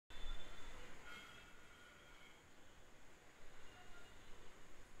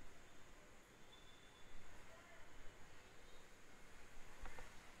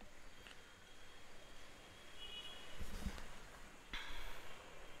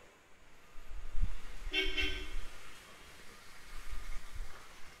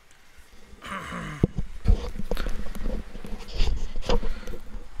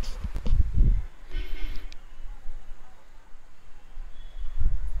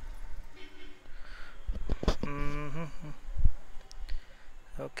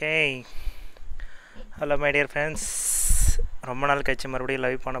Okay. Hello my dear friends. ரொம்ப நாள் கழிச்சு மறுபடியும்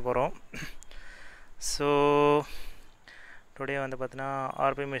லைவ் பண்ண போகிறோம். ஸோ டுடே வந்து பார்த்தீங்கன்னா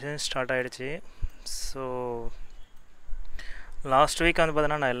ஆர்பி மிஷின் ஸ்டார்ட் ஆகிடுச்சு. ஸோ லாஸ்ட் வீக் வந்து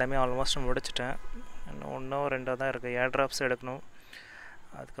பார்த்தீங்கன்னா நான் எல்லாமே ஆல்மோஸ்ட் முடிச்சிட்டேன். இன்னும் ஒன்றோ ரெண்டோ தான் இருக்குது. ஏர் ட்ராப்ஸ் எடுக்கணும்.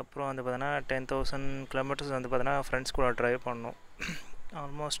 அதுக்கப்புறம் வந்து பார்த்தீங்கன்னா 10,000 கிலோமீட்டர்ஸ் வந்து பார்த்தீங்கன்னா ஃப்ரெண்ட்ஸ் கூட ட்ரைவ் பண்ணணும்.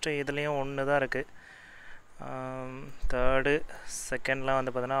 ஆல்மோஸ்ட் இதுலேயும் ஒன்று தான் இருக்குது. தேர்டு செகண்ட்லாம்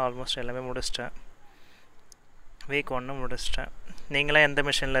வந்து பார்த்தீங்கன்னா ஆல்மோஸ்ட் எல்லாமே முடிச்சிட்டேன். வீக் 1 முடிச்சிட்டேன். நீங்களாம் எந்த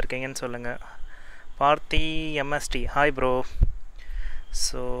மிஷினில் இருக்கீங்கன்னு சொல்லுங்கள். பார்த்தி எம்எஸ்டி ஹாய் ப்ரோ.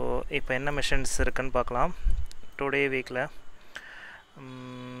 ஸோ இப்போ என்ன மிஷின்ஸ் இருக்குன்னு பார்க்கலாம். டுடே வீக்கில்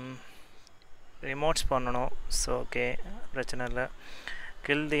ரிமோட்ஸ் பண்ணணும். ஸோ ஓகே, பிரச்சனை இல்லை.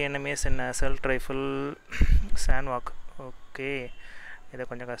 கில் தி எனிமீஸ் இன் assault rifle sand walk. Okay, இது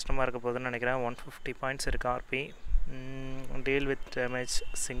கொஞ்சம் கஷ்டமாக இருக்க போகுதுன்னு நினைக்கிறேன். 150 பாயிண்ட்ஸ் இருக்குது RB. Deal with damage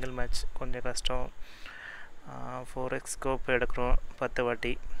single match கொஞ்சம் கஷ்டம். 4x ஸ்கோப் எடுக்கிறோம் 10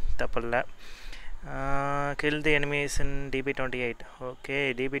 வாட்டி, தப்பில்ல. கில் தி எனிமீஸ் இன் DB28. ஓகே,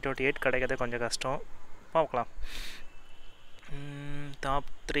 DB28 கிடைக்கிறது கொஞ்சம் கஷ்டம், பார்க்கலாம். Top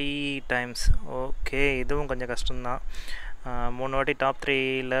 3 times. ஓகே, இதுவும் கொஞ்சம் கஷ்டம்தான். 3 வாட்டி டாப்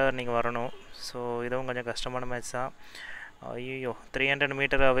 3ல் நீங்கள் வரணும். ஸோ இதுவும் கொஞ்சம் கஷ்டமான மேட்ச் தான். ஐயோ, 300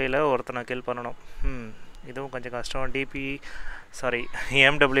 மீட்டர் அவையில் ஒருத்தனை கில் பண்ணணும். இதுவும் கொஞ்சம் கஷ்டம்.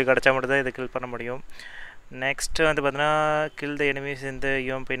 MW கிடச்சா மட்டும்தான் இது கில் பண்ண முடியும். நெக்ஸ்ட்டு வந்து பார்த்தீங்கன்னா கில் த எனிமீஸ் இந்த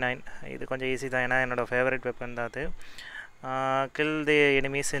UMP9. இது கொஞ்சம் ஈஸி தான், ஏன்னா என்னோடய ஃபேவரட் வெப்பன் தான் அது. Kill the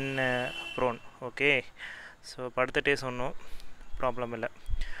enemies in prone. Okay, so படுத்துகிட்டே சொன்னோம், ப்ராப்ளம் இல்லை.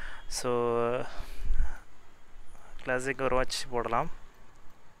 ஸோ கிளாசிக் ஒரு வாட்ச் போடலாம்.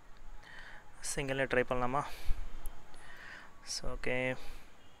 சிங்கிளே ட்ரை பண்ணலாமா? ஸோ ஓகே,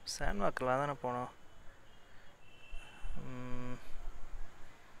 சாண்ட் வாக்கில் தானே போனோம்.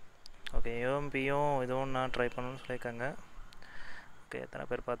 ஓகே, UMPயும் இதுவும் நான் ட்ரை பண்ணணும்னு சொல்லியிருக்காங்க. ஓகே, எத்தனை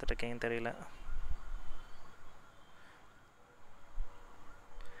பேர் பார்த்துட்ருக்கீங்கன்னு தெரியல.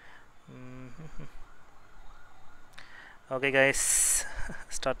 ஓகே கைஸ்,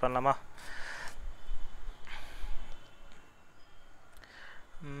 ஸ்டார்ட் பண்ணலாமா?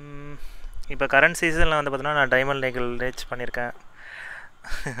 இப்போ கரண்ட் சீசனில் வந்து பார்த்தீங்கன்னா நான் டைமண்ட் லீகல் ரீச் பண்ணியிருக்கேன்.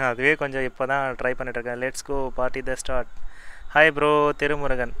 அதுவே கொஞ்சம் இப்போ தான் ட்ரை பண்ணிட்டுருக்கேன். Let's go party the start. Hi bro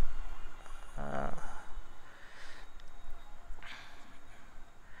Thirumurugan.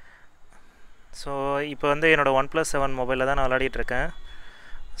 So இப்போ வந்து என்னோடய OnePlus 7 மொபைலில் தான் நான் விளையாடிட்டுருக்கேன்.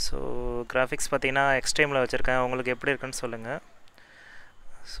 ஸோ கிராஃபிக்ஸ் பார்த்தீங்கன்னா எக்ஸ்ட்ரீமில் வச்சுருக்கேன். உங்களுக்கு எப்படி இருக்குன்னு சொல்லுங்கள்.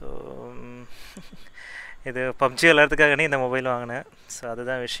 ஸோ இது PUBG விளையாடுறதுக்காகனே இந்த மொபைல் வாங்கினேன். ஸோ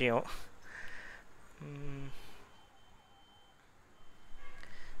அதுதான் விஷயம்.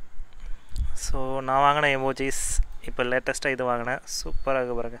 ஸோ நான் வாங்கின எமோஜிஸ் இப்போ லேட்டஸ்ட்டாக இது வாங்கினேன். சூப்பராக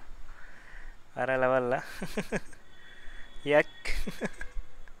இருக்குது பாருங்க, வேறு லெவலில். யக்.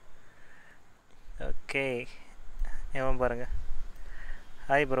 ஓகே, ஏன் பாருங்க.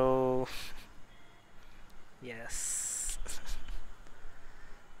 Hi bro. S.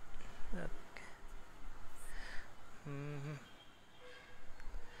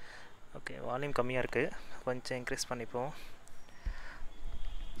 Okay, volume கம்மியாக இருக்குது, கொஞ்சம் இன்க்ரீஸ் பண்ணிப்போம்.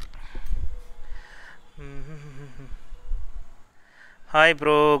 Hi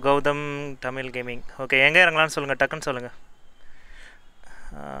bro Gautham Tamil gaming. Okay, எங்கே இறங்கலான்னு சொல்லுங்கள், டக்குன்னு சொல்லுங்கள்.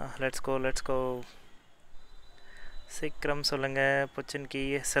 லெட்ஸ் கோ சீக்கிரம் சொல்லுங்கள். புச்சின்கி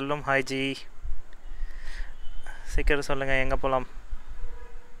செல்வம் ஹாய்ஜி, சீக்கிரம் சொல்லுங்கள் எங்கே போகலாம்.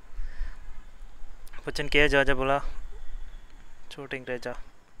 புச்சின்கே ஜாஜா போலா ஷூட்டிங் ரேஜா.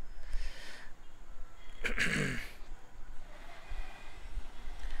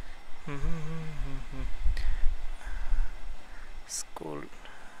 ஸ்கூல்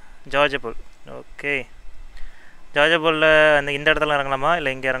ஜார்ஜபுல். ஓகே, ஜார்ஜபுலில் இந்த இடத்துல இறங்கலாமா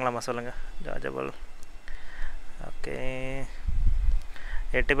இல்லை இங்கே இறங்கலாமா சொல்லுங்கள். ஜார்ஜபுல். ஓகே,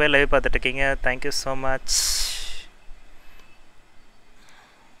 8 பேர் லைவ் பார்த்துட்ருக்கீங்க, தேங்க்யூ ஸோ மச்.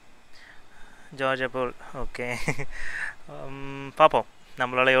 ஜார்ஜபுல். ஓகே, பார்ப்போம்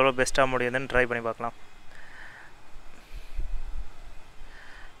நம்மளால் எவ்வளோ பெஸ்ட்டாக முடியுதுன்னு ட்ரை பண்ணி பார்க்கலாம்.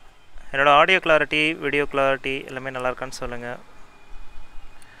 என்னோடய ஆடியோ கிளாரிட்டி வீடியோ கிளாரிட்டி எல்லாமே நல்லா இருக்கான்னு சொல்லுங்கள்.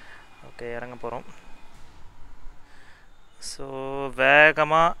 ஓகே, இறங்க போகிறோம். ஸோ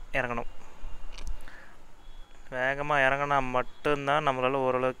வேகமாக இறங்கணும். வேகமாக இறங்கினா மட்டும்தான் நம்மளால்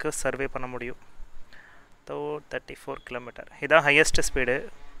ஓரளவுக்கு சர்வே பண்ண முடியும். 34 கிலோமீட்டர் இதான் ஹையஸ்ட் ஸ்பீடு.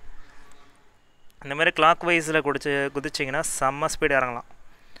 இந்தமாதிரி கிளாக் வைஸில் குதிச்சிங்கன்னா செம்ம ஸ்பீடு இறங்கலாம்.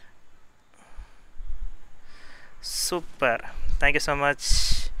 Super, thank you so much.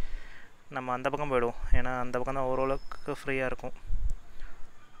 நம்ம அந்த பக்கம் போய்டுவோம், ஏன்னா அந்த பக்கம் தான் ஓரளவுக்கு ஃப்ரீயாக இருக்கும்.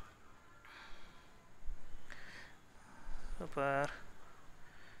 Super.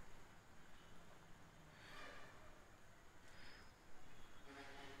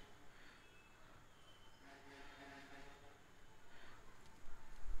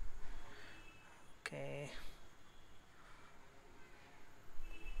 Okay.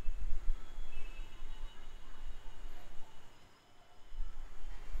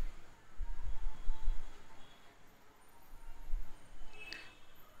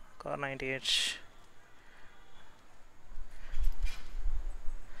 Car 98.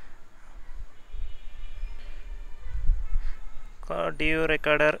 Car DU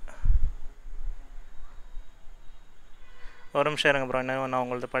recorder. ஒரு நிமிஷம் இருங்க ப்ரோ, என்ன நான்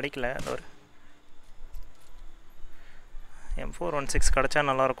உங்களது படிக்கல. அது ஒரு M416 கிடச்சா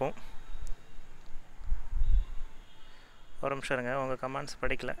நல்லாயிருக்கும். ஒரு நிமிஷம் இருங்க, உங்கள் கமெண்ட்ஸ்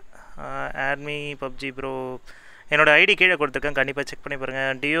படிக்கல. ஆட்மி பப்ஜி ப்ரோ, என்னோடய ஐடி கீழே கொடுத்துருக்கேன், கண்டிப்பாக செக் பண்ணி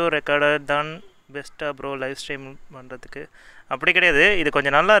பாருங்கள். டியோ ரெக்கார்டர் தான் பெஸ்ட்டாக ப்ரோ லைவ் ஸ்ட்ரீம் பண்ணுறதுக்கு? அப்படி கிடையாது, இது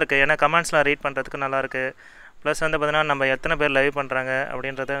கொஞ்சம் நல்லா இருக்குது. ஏன்னா கமெண்ட்ஸ்லாம் ரீட் பண்ணுறதுக்கு நல்லாயிருக்கு. ப்ளஸ் வந்து பார்த்தீங்கன்னா நம்ம எத்தனை பேர் லைவ் பண்ணுறாங்க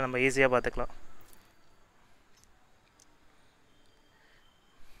அப்படின்றத நம்ம ஈஸியாக பார்த்துக்கலாம்.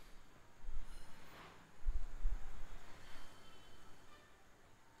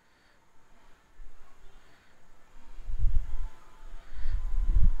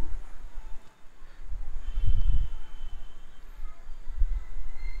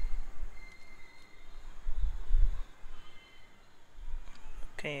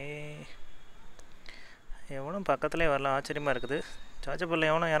 ஓகே, எவனும் பக்கத்துலேயே வரல, ஆச்சரியமாக இருக்குது. சார்ஜபிள்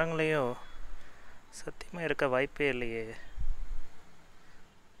எவனும் இறங்கலையோ? சத்தியமாக இருக்க வாய்ப்பே இல்லையே.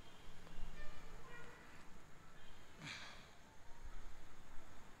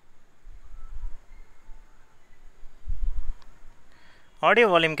 ஆடியோ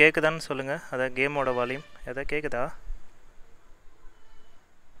வால்யூம் கேட்குதான்னு சொல்லுங்கள். அதான் கேமோட வால்யூம் எதாவது கேட்குதா?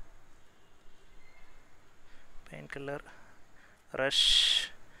 Pain killer rush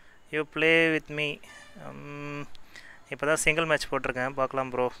you play with me. இப்போ தான் சிங்கிள் மேட்ச் போட்டிருக்கேன்,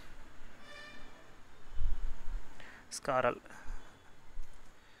 பார்க்கலாம் ப்ரோ. ஸ்காரல்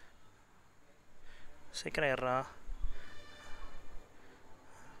சீக்கிரம் ஏறா.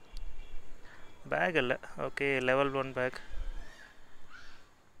 பேக் இல்லை. Okay, level 1 back.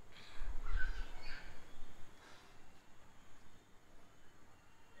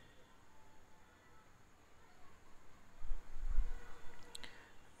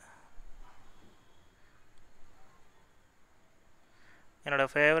 என்னோட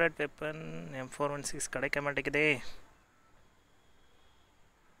ஃபேவரட் வெப்பன் M416 கிடைக்க மாட்டேங்குதே.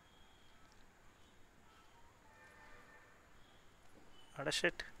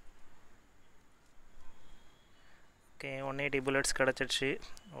 அடஷிட். Okay, 180 bullets கிடச்சிடுச்சு.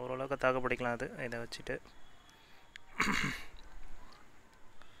 ஓரளவுக்கு தாக்கு பிடிக்கலாம் அது, இதை வச்சுட்டு.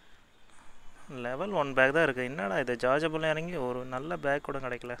 லெவல் 1 பேக் தான் இருக்குது. என்னடா இது, சார்ஜபிள் இறங்கி ஒரு நல்ல பேக் கூட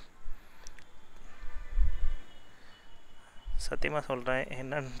கிடைக்கல. சத்தியமாக சொல்கிறேன்,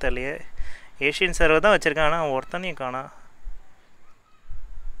 என்னன்னு தெரியல. ஏஷியன் சர்வர் தான் வச்சுருக்கேன், ஆனால் ஒருத்தனையும் காணா.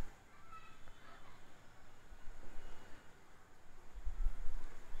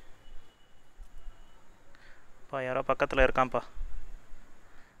 பா, யாரோ பக்கத்தில் இருக்கான்ப்பா.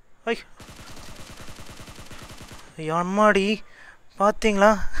 ஐ அம்மாடி,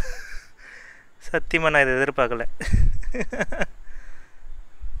 பார்த்தீங்களா? சத்தியமாக நான் இதை எதிர்பார்க்கல.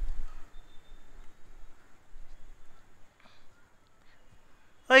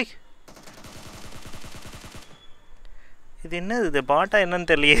 ஐ, இது என்னது, இது பாட்டா என்னன்னு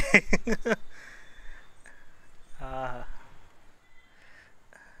தெரியலையே.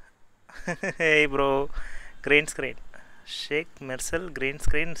 ஹேய் ப்ரோ, க்ரீன் ஸ்க்ரீன் ஷேக் மெர்சல் க்ரீன்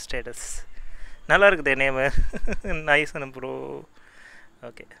ஸ்க்ரீன் ஸ்டேட்டஸ் நல்லா இருக்குது நேமு. நைஸ்னு ப்ரோ.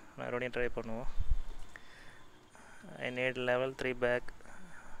 ஓகே, மறுபடியும் ட்ரை பண்ணுவோம். I need level 3 back.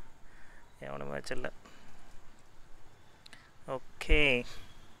 எவனும் மேட்ச் இல்லை. ஓகே,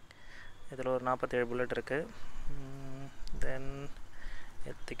 இதில் ஒரு 47 புல்லட் இருக்குது. தென்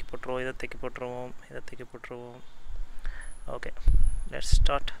இதை தூக்கி போட்டுருவோம், இதை தூக்கி போட்டுருவோம், இதை தூக்கி போட்டுருவோம். Okay, let's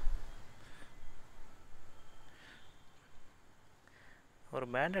start. ஒரு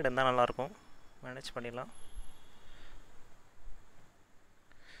பேண்டட் இருந்தால் நல்லாயிருக்கும், மேனேஜ் பண்ணிடலாம்.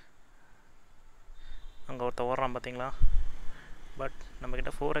 அங்கே ஒருத்த ஓடுறான் பார்த்தீங்களா? பட்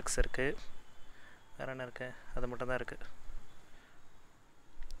நம்மக்கிட்ட 4x இருக்குது. வேறு என்ன இருக்குது? அது மட்டும் தான் இருக்குது.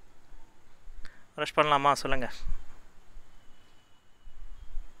 ரஷ் பண்ணலாமா சொல்லுங்கள்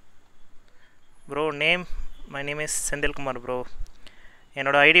bro. My name is Senthilkumar bro.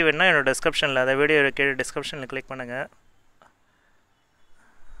 என்னோடய ஐடி வேணுன்னா என்னோடய டிஸ்கிரிப்ஷனில், அதை வீடியோ கீழே டிஸ்கிரிப்ஷனில் கிளிக் பண்ணுங்கள்,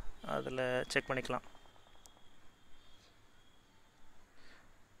 அதில் செக் பண்ணிக்கலாம்.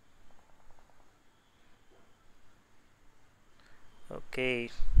 ஓகே,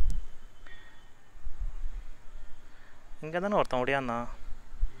 இங்கே தானே ஒருத்தன் ஓடியாந்தான்.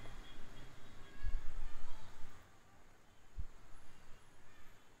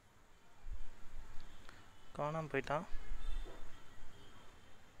 காணாமல் போயிட்டான்.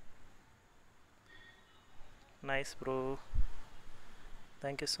 Nice bro,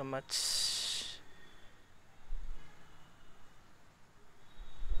 thank you so much.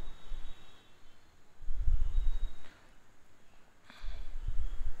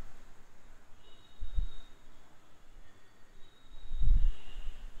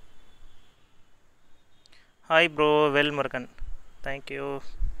 Hi bro, well Murugan, thank you.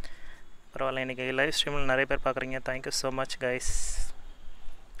 பரவாயில்ல, இன்றைக்கி லைவ் ஸ்ட்ரீமில் நிறைய பேர் பார்க்குறீங்க, thank you so much guys.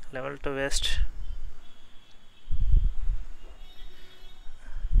 Level 2 west.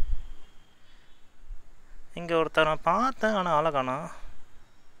 இங்கே ஒருத்தர் நான் பார்த்தேன், ஆனால் ஆளை காணோம்.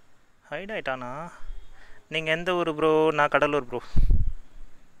 ஹைட் ஆகிட்டானா? நீங்கள் எந்த ஊர் ப்ரோ? நான் Cuddalore bro.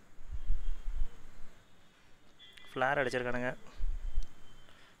 Flower அடிச்சிருக்கானுங்க.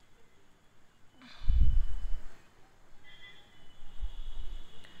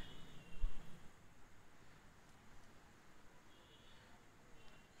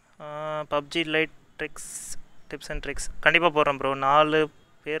 PUBG light tips and tricks கண்டிப்பாக போடுறேன் ப்ரோ. 4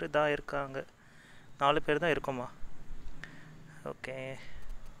 பேர் தான் இருக்காங்க. 4 பேர் தான் இருக்கோமா? ஓகே,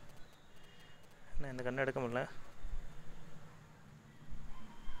 நான் இந்த கண்ணு எடுக்க முடியல.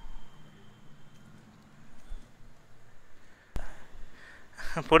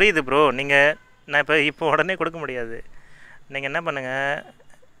 புரியுது ப்ரோ. நான் இப்போ உடனே கொடுக்க முடியாது. நீங்கள் என்ன பண்ணுங்கள்,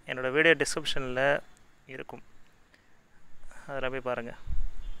 என்னோடய வீடியோ டிஸ்கிரிப்ஷனில் இருக்கும், அதில் போய் பாருங்கள்.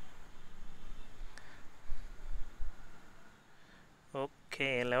 ஓகே,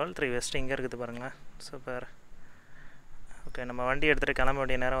 லெவல் 3 வெஸ்ட் இங்கே இருக்குது பாருங்களேன். சூப்பர். ஓகே, நம்ம வண்டி எடுத்துகிட்டு கிளம்ப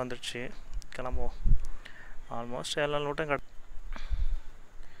வேண்டிய நேரம் வந்துடுச்சு. கிளம்புவோம். ஆல்மோஸ்ட் எல்லா லூட்டும்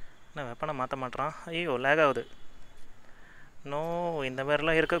என்ன வெப்பனை மாற்ற மாட்டேறான். ஐயோ, லேக் ஆகுது. நோ, இந்த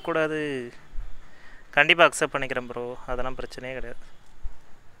மாதிரிலாம் இருக்கக்கூடாது. கண்டிப்பாக அக்செப்ட் பண்ணிக்கிறேன் ப்ரோ, அதெல்லாம் பிரச்சனையே கிடையாது.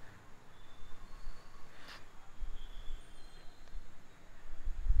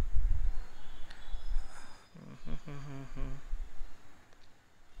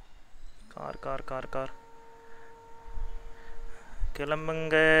 கார் கார் கார்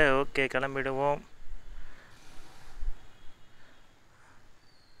கிளம்புங்க. ஓகே, கிளம்பிடுவோம்.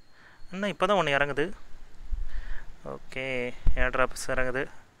 இன்னும் இப்போ தான் ஒன்று இறங்குது. ஓகே, ஏர் ட்ராப்ஸ் இறங்குது.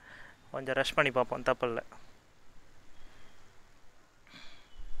 கொஞ்சம் ரஷ் பண்ணி பார்ப்போம், தப்பில்லை.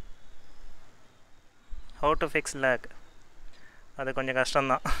 How to fix lakh? அது கொஞ்சம்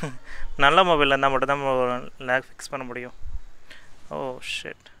கஷ்டம்தான். நல்ல மொபைலில் இருந்தால் மட்டும்தான் லேக் ஃபிக்ஸ் பண்ண முடியும். ஓ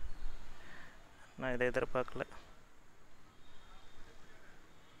ஷிட், நான் இதை எதிர்பார்க்கல.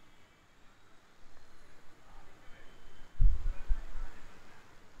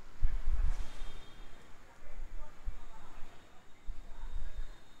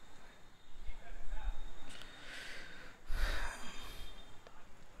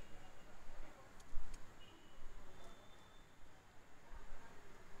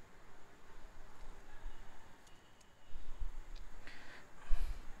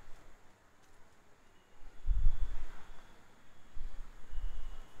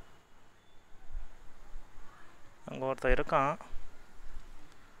 அங்கே ஒருத்தர் இருக்கான்.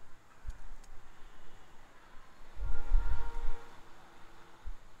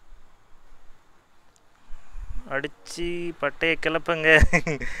 அடித்து பட்டையை கிளப்புங்க.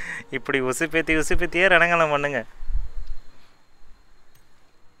 இப்படி உசுப்பேத்தியே ரணங்கலம் பண்ணுங்க.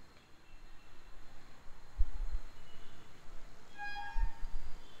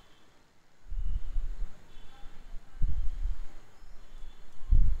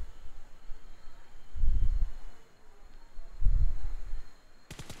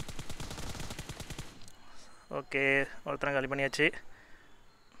 ஓகே, ஒருத்தனை காலி பண்ணியாச்சு.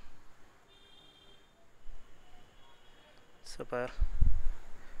 சூப்பர்.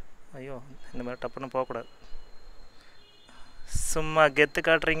 ஐயோ, இந்த மாதிரி டப்புன்னு போகக்கூடாது. சும்மா கெத்து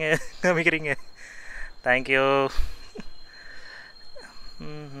காட்டுறீங்க, காமிக்கிறீங்க. தேங்க்யூ.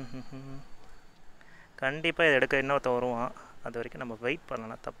 கண்டிப்பாக இதை எடுக்க இன்னொருத்தன் வருவான். அது வரைக்கும் நம்ம வெயிட்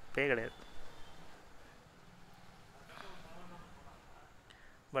பண்ணலாம், தப்பே கிடையாது.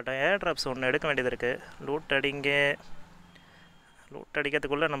 பட் ஏர் ட்ராப்ஸ் ஒன்று எடுக்க வேண்டியது இருக்குது. லூட்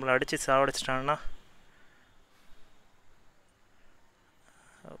அடிக்கிறதுக்குள்ளே நம்மளை அடித்து சாவடிச்சிட்டான்னா.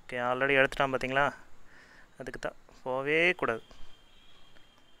 ஓகே, ஆல்ரெடி எடுத்துட்டான் பார்த்தீங்களா? அதுக்கு தான் போகவே கூடாது.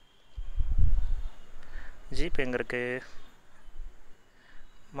 ஜிபே எங்கே இருக்குது?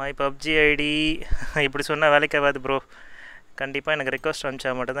 My PUBG ID. இப்படி சொன்னால் வேலைக்கு ஆகாது ப்ரோ. கண்டிப்பாக எனக்கு ரிக்வஸ்ட்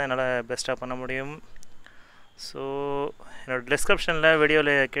அனுப்பிச்சா மட்டும்தான் என்னால் பெஸ்ட்டாக பண்ண முடியும். ஸோ என்னோடய டிஸ்கிரிப்ஷனில்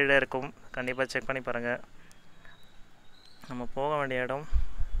வீடியோவில் கீழே இருக்கும், கண்டிப்பாக செக் பண்ணி பாருங்கள். நம்ம போக வேண்டிய இடம்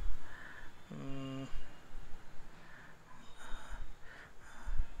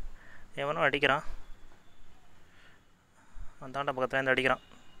எவனோ அடிக்கிறான், அந்தாண்ட பக்கத்துலேருந்து அடிக்கிறான்.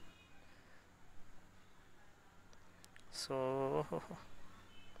 ஸோ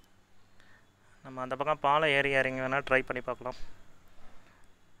நம்ம அந்த பக்கம் பாலம் ஏறி இறங்கி வேணால் ட்ரை பண்ணி பார்க்கலாம்.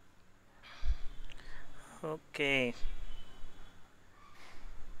 ஓகே,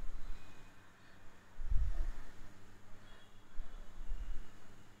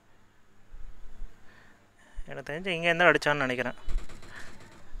 எனக்கு தெரிஞ்சு இங்கே இருந்தால் அடித்தான்னு நினைக்கிறேன்.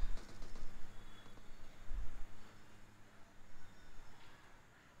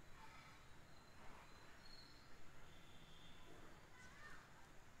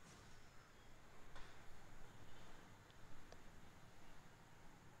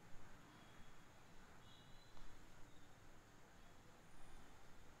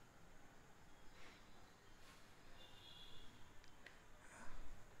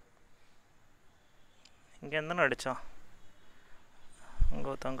 இங்கே இருந்தானே அடித்தான். அங்கே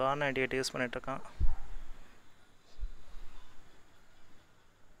ஒருத்தன் corn 98 use பண்ணிகிட்ருக்கான்.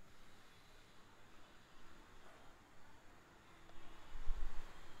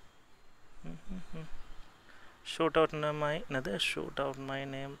 Shoot out my என்னது ஷூட் அவுட் மை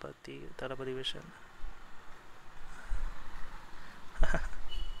நேம் பற்றி தளபதி விஷன்.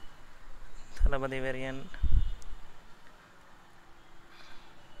 தளபதி வேரியன்.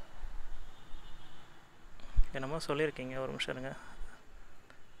 என்னமோ சொல்லியிருக்கீங்க, ஒரு நிமிஷம் இருங்க.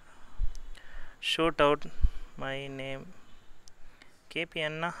 ஷூட் அவுட் மை நேம்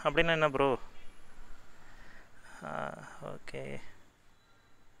கேபிஎன்னா அப்படின்னா என்ன ப்ரோ? ஓகே,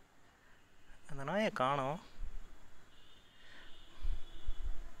 அந்த நாயை காணோம்.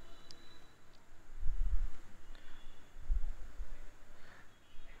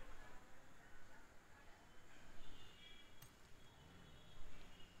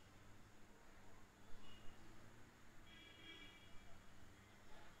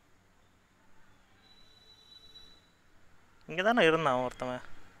 இங்கே தானே இருந்தான் ஒருத்தவன்,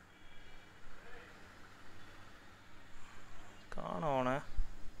 காணோம் அவனை.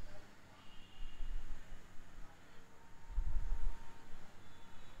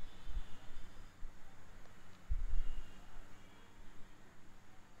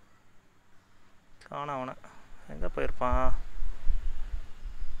 காணோம் அவனை, எங்கே போயிருப்பான்?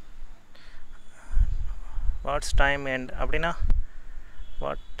 வாட்ஸ் டைம் எண்ட் அப்படின்னா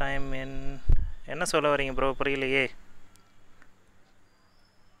வாட் டைம் எண்ட் என்ன சொல்ல வரீங்க ப்ரோ? புரியலையே.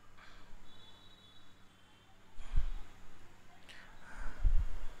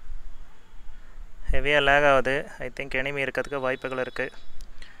 ஹெவியாக லேக் ஆகுது. ஐ திங்க் எனிமி இருக்கிறதுக்கு வாய்ப்புகள் இருக்குது.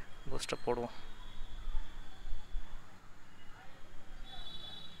 பூஸ்டப் போடுவோம்.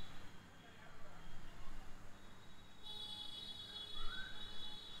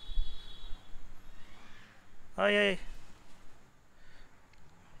 ஆய்,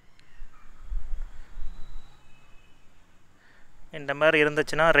 இந்த மாதிரி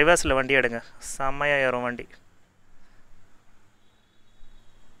இருந்துச்சுன்னா ரிவர்ஸில் வண்டி எடுங்க, செம்மையாக ஏறும் வண்டி.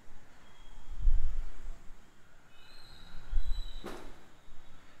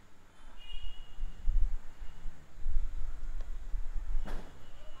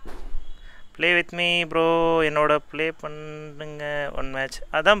 ப்ளே வித் மீ ப்ரோ, என்னோட ப்ளே பண்ணுங்க ஒன் மேட்ச்.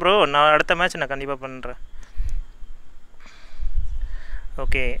 அதான் ப்ரோ, நான் அடுத்த மேட்ச் நான் கண்டிப்பாக பண்ணுறேன்.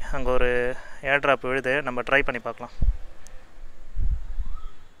 ஓகே, அங்கே ஒரு ஏர் ட்ராப் விழுது, நம்ம ட்ரை பண்ணி பார்க்கலாம்.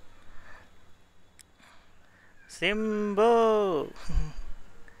 சிம்போ,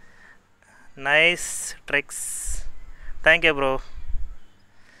 nice tricks, thank you bro.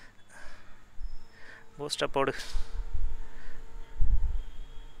 Boost up போடு.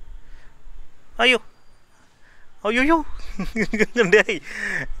 ஐயோ ஐயோ, டேய்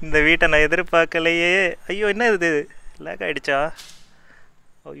இந்த வீட்டை நான் எதிர்பார்க்கலையே. ஐயோ, என்ன இது லேக் ஆகிடுச்சா?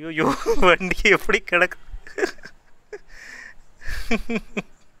 ஐயோ, வண்டி எப்படி கிடக்கு?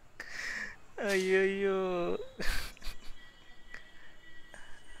 ஐயோ,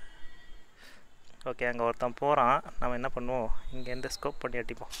 ஓகே, அங்கே ஒருத்தன் போகிறான். நம்ம என்ன பண்ணுவோம், இங்கேருந்து ஸ்கோப் பண்ணி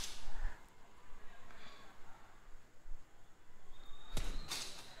அடிப்போம்.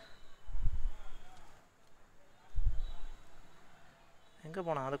 எங்கே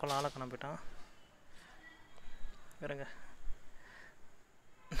போனான்? அதுக்குள்ள ஆளை காண போயிட்டான். இருங்க,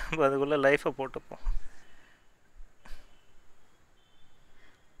 நம்ம அதுக்குள்ளே லைஃப்பை போட்டுப்போம்.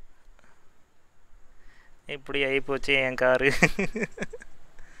 இப்படி ஆகிப்போச்சு என் காரு.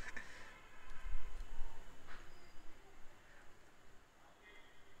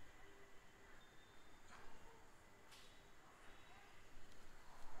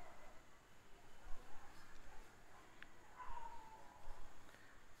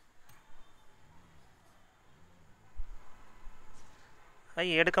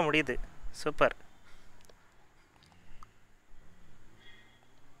 எடுக்க முடியுது. Super.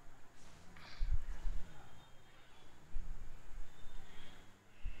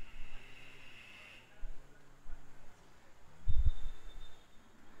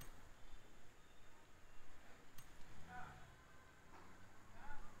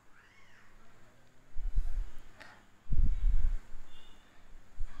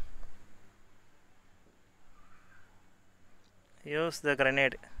 Use the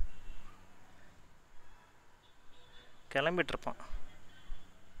grenade. கிளம்பிட்டுருப்பான்.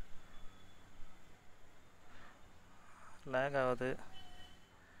 Lakh ஆகுது.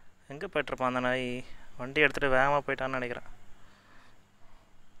 எங்கே போய்ட்டுருப்பான் அந்த நாய்? வண்டி எடுத்துகிட்டு வேகமாக போயிட்டான்னு நினைக்கிறேன்.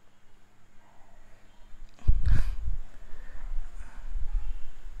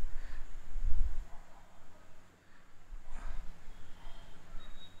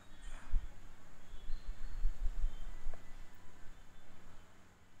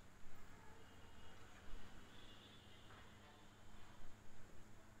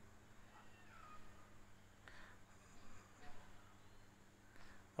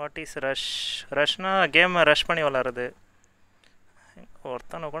 What is rush? ரஷ்னா கேமை ரஷ் பண்ணி விளாட்றது.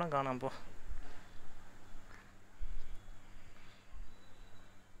 ஒருத்தனை கூட காணாம் போ.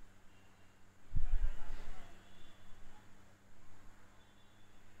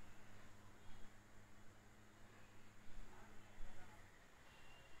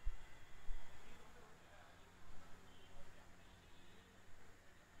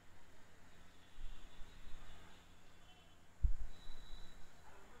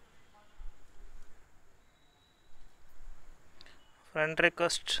 ஃப்ரெண்ட்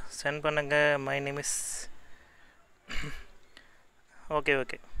ரிக்வெஸ்ட் சென்ட் பண்ணுங்க. My name is okay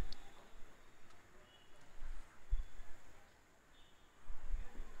okay.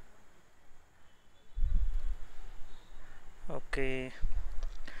 Okay.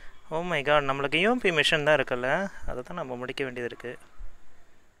 Oh my God, நம்மளுக்கு யூஎம்பி மிஷன் தான் இருக்குல்ல, அதை தான் நம்ம முடிக்க வேண்டியது இருக்குது.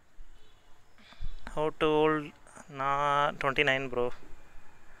 How to volt? நான் 29 ப்ரோ.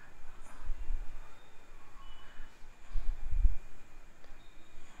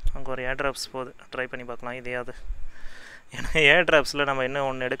 அங்கே ஒரு ஏர் ட்ராப்ஸ் போகுது, ட்ரை பண்ணி பார்க்கலாம் இதையாவது. ஏன்னா ஏர் ட்ராப்ஸில் நம்ம இன்னும்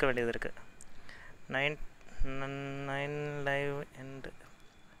ஒன்று எடுக்க வேண்டியது இருக்குது. 9 லைவ் எண்டு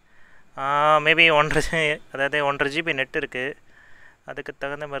மேபி 1.5, அதாவது 1.5 GB நெட் இருக்குது. அதுக்கு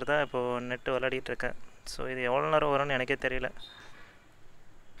தகுந்த மாதிரி தான் இப்போது நெட்டு விளையாடிட்டுருக்கேன். ஸோ இது எவ்வளோ நேரம் வரும்னு எனக்கே தெரியல.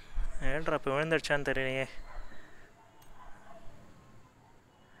 ஏர் ட்ராப் விழுந்துடுச்சான்னு தெரியலையே.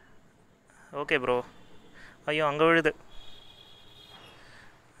 Okay bro. ஐயோ அங்கே விழுது.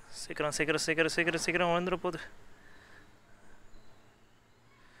 சீக்கிரம் சீக்கிரம் சீக்கிரம் சீக்கிரம் சீக்கிரம் விழுந்துட போகுது.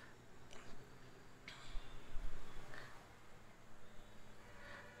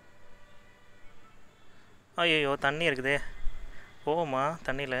 ஐயோ தண்ணி இருக்குதே. போகுமா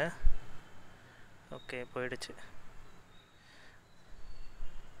தண்ணியில்? ஓகே போயிடுச்சு.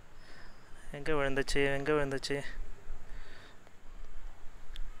 எங்கே விழுந்துச்சு எங்கே விழுந்துச்சு?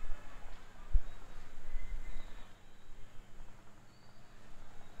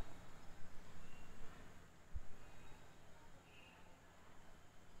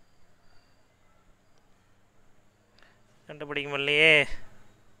 கண்டுபிடிக்க முடியலையே.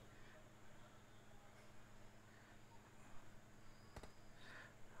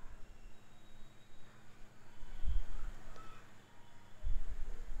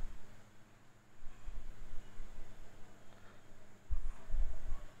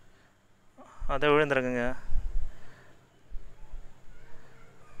 அதை விழுந்துருக்குங்க.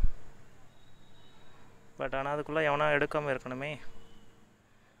 பட் ஆனால் அதுக்குள்ளே எவனா எடுக்காமல் இருக்கணுமே.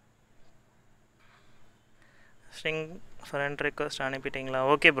 String friend request அனுப்பிட்டீங்களா?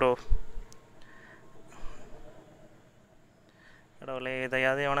 Okay bro. கடவுளே,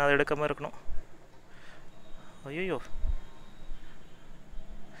 இதையாவது எவனாவது எடுக்காமல் இருக்கணும். ஐயோ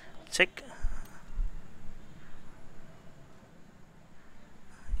செக்.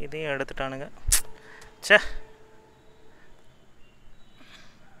 இதையும் எடுத்துட்டானுங்க. சே,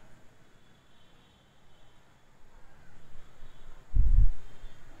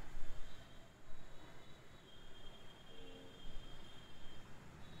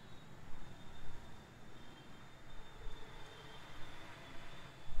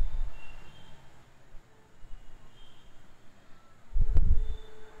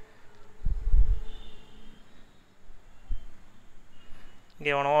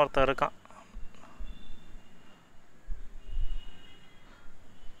 இங்கே எவனோ ஒருத்தர் இருக்கான்.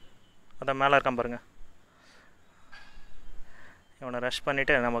 அதான் மேலே இருக்கான் பாருங்க. இவனை ரஷ்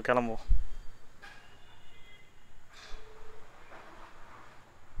பண்ணிவிட்டு நம்ம கிளம்புவோம்.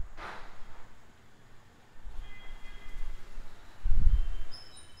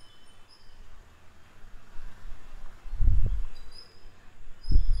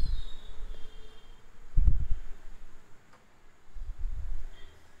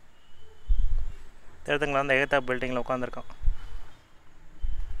 தெரியுதுங்களா? அந்த ஏகத்தா பில்டிங்கில் உட்காந்துருக்கான்.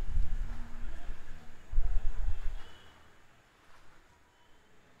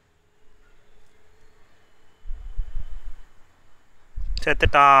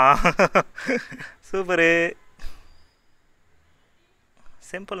 செத்துட்டான். சூப்பரு.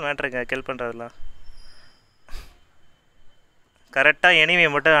 சிம்பிள் மேட்ருங்க கில் பண்ணுறதுலாம். கரெக்டாக எனிமியை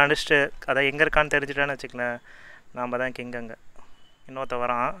மட்டும் அடிச்சுட்டு அதை எங்கே இருக்கான்னு தெரிஞ்சுட்டான்னு வச்சுக்கலேன், நாம் தான் கிங். அங்கே இன்னொருத்த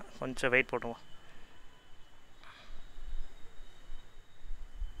வரான், கொஞ்சம் வெயிட் போட்டுவோம்.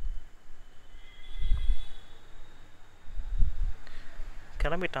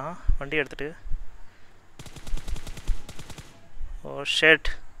 கிளம்பிட்டான் வண்டி எடுத்துகிட்டு. ஓ ஷெட்.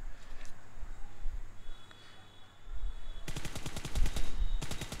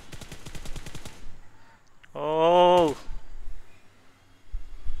 ஓ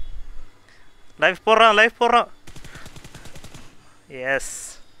லைஃப் போடுறான். எஸ்,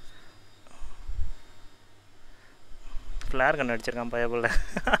 ஃப்ளேர் கன் அடிச்சிருக்கான் பயபுள்ள.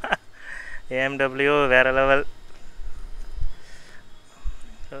 ஏஎம்டபிள்யூ வேறு லெவல்.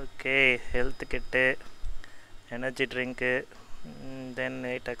 ஓகே, ஹெல்த் கிட்டு, எனர்ஜி ட்ரிங்க்கு, தென்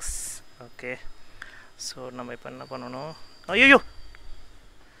 8x. ஓகே, ஸோ நம்ம இப்போ என்ன பண்ணணும்? ஐயோ,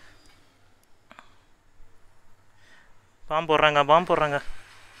 பாம்பு போடுறாங்க.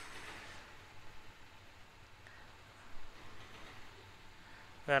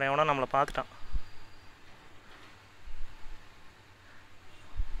 வேறு எவனோ நம்மளை பார்த்துட்டான்.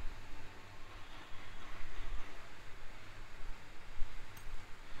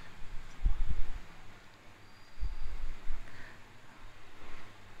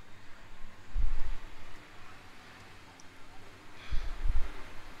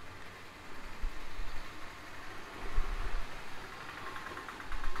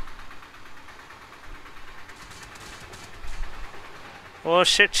 ஓ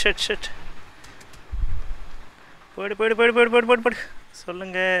ஷெட். போய்டு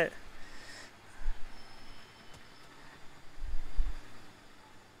சொல்லுங்க.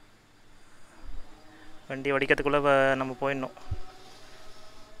 வண்டி வடிக்கிறதுக்குள்ளே நம்ம போயிடணும்.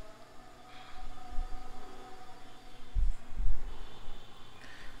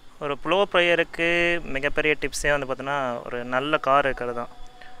 ஒரு ப்ளோ ப்ளேயருக்கு மிகப்பெரிய டிப்ஸே வந்து பார்த்தோன்னா ஒரு நல்ல கார் இருக்கிறது தான்.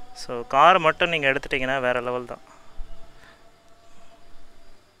 ஸோ கார் மட்டும் நீங்கள் எடுத்துட்டிங்கன்னா வேறு லெவல் தான்.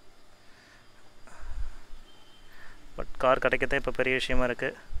 பட் கார் கிடைக்கிறதே இப்போ பெரிய விஷயமா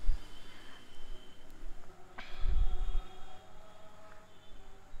இருக்குது.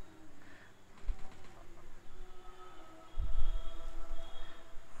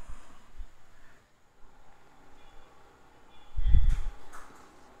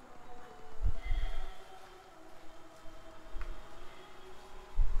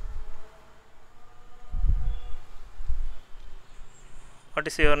 What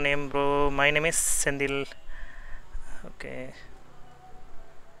is your name, bro? My name is Sendil. Okay.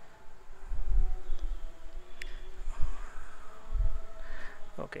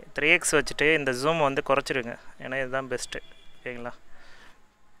 Okay, 3x வச்சுட்டு இந்த ஜூம் வந்து குறைச்சிடுங்க, ஏன்னா இதுதான் பெஸ்ட்டு. ஓகேங்களா?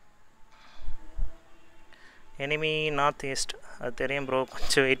 எனிமி நார்த் ஈஸ்ட், அது தெரியும் ப்ரோ.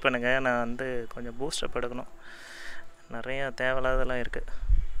 கொஞ்சம் வெயிட் பண்ணுங்கள், நான் வந்து கொஞ்சம் பூஸ்டப் எடுக்கணும். நிறையா தேவையில்லாதெல்லாம் இருக்குது.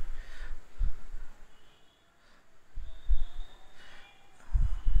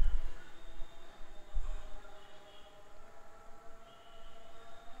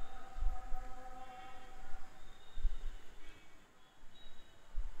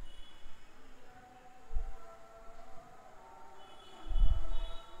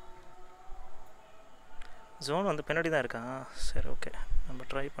 ஜோன் வந்து பின்னாடி தான் இருக்கா? சரி, ஓகே, நம்ம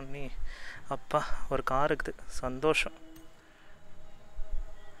ட்ரை பண்ணி. அப்பா, ஒரு கார் இருக்குது, சந்தோஷம்.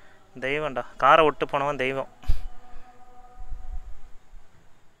 தெய்வம்டா, காரை விட்டு போனவன் தெய்வம்.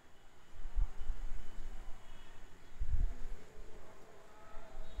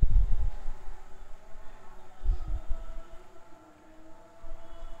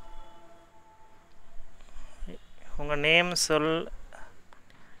 உங்கள் நேம் சொல்.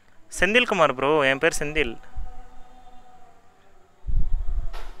 செந்தில்குமார் ப்ரோ, என் பேர் செந்தில்.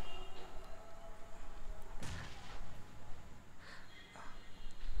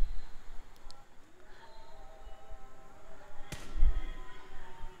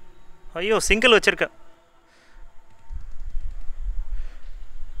 ஐயோ, சிங்கிள் வச்சிருக்க.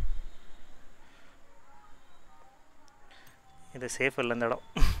 இது சேஃப் இல்லை இந்த இடம்.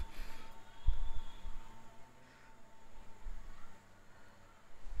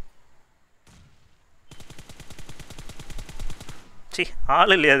 சி,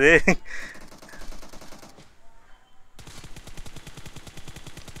 ஆள் இல்லையா அது?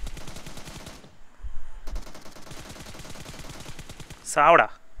 சாவடா.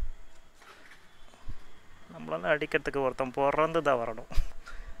 நம்மளால அடிக்கிறதுக்கு ஒருத்தன் பிறந்து தான் வரணும்.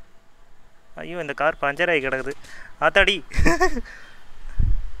 ஐயோ இந்த கார் பஞ்சர் ஆகி கிடக்குது. ஆத்தாடி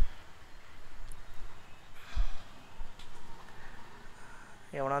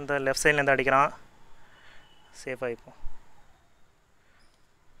எவனா அந்த லெஃப்ட் சைட்லேருந்து அடிக்கிறான். சேஃபாக இப்போ.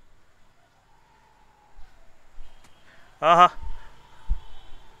 ஆஹா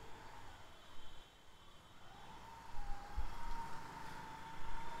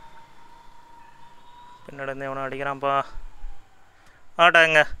பின்னாடி இருந்து எவனா அடிக்கிறான்ப்பா.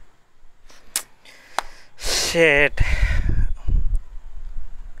 ஆட்டாங்க. ஷேட்.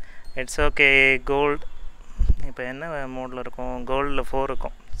 It's okay. கோல்டு இப்போ என்ன மோடில் இருக்கும்? கோல்டில் 4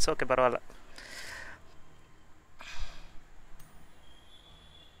 இருக்கும். இட்ஸ் ஓகே, பரவாயில்ல.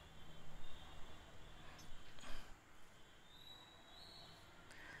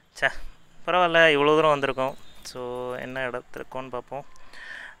 சே பரவாயில்ல, இவ்வளோ தூரம் வந்திருக்கோம். ஸோ என்ன எடுத்துருக்கோன்னு பார்ப்போம்.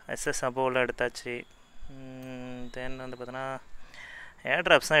 எஸ்எஸ் அபோவில் எடுத்தாச்சு. தென் வந்து பார்த்தோன்னா ஏர்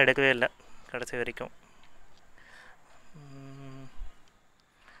ட்ராப்ஸ் தான் எடுக்கவே இல்லை கடைசி வரைக்கும்.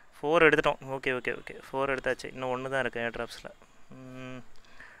 4 எடுத்துட்டோம். ஓகே ஓகே ஓகே 4 எடுத்தாச்சு. இன்னும் 1 தான் இருக்குது ஏர் ட்ராப்ஸில்.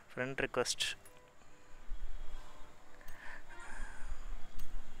 Friend request.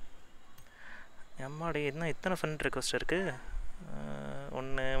 எம்மாடி இன்னும் இத்தனை ஃப்ரெண்ட் ரிக்வெஸ்ட் இருக்குது.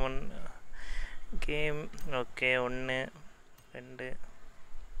 1 கேம். ஓகே 1 2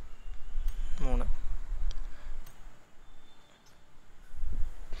 3.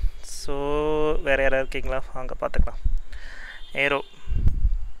 ஸோ வேறு யாராவது இருக்கீங்களா? வாங்க பார்த்துக்கலாம். ஏரோ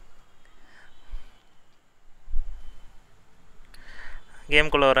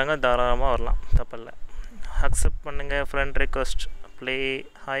கேம்குள்ளே வராங்க, தாராளமாக வரலாம், தப்பில்லை. அக்செப்ட் பண்ணுங்கள் friend request. Play.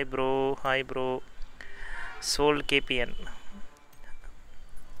 Hi bro. Hi bro. Soul KPN.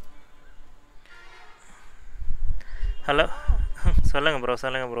 Hello சொல்லுங்கள் ப்ரோ.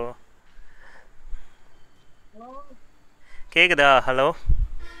 சொல்லுங்கள் ப்ரோ. கேட்குதா? Hello.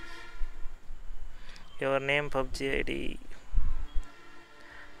 Your name Pubg ID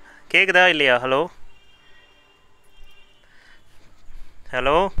கேட்குதா இல்லையா? Hello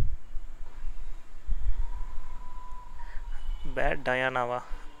hello. பேட் டயானாவா?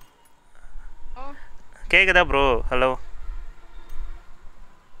 கேட்குதா bro? Hello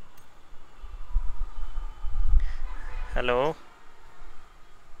hello.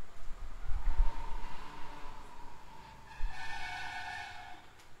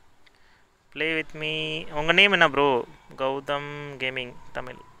 Play with me. உங்கள் நேம் என்ன ப்ரோ? கௌதம் கேமிங்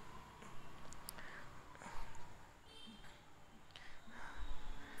தமிழ்.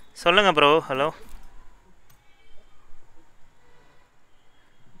 சொல்லுங்கள் bro. Hello.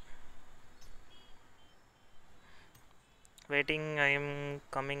 Waiting. I am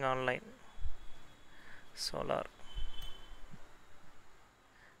coming online. Solar.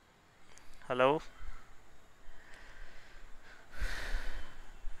 Hello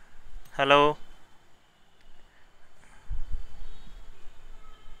hello.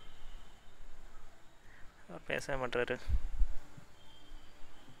 பேச மாட்டாரு.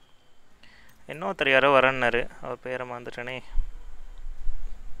 இன்னொருத்தர் யாரோ வரேன்னாரு, அவர் பேரை மறந்துட்டேனே.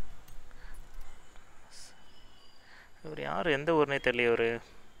 இவர் யார்? எந்த ஊர்னே தெரியல. ஒரு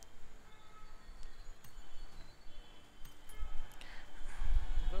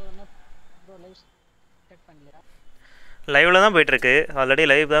லைவில் தான் போயிட்டுருக்கு. ஆல்ரெடி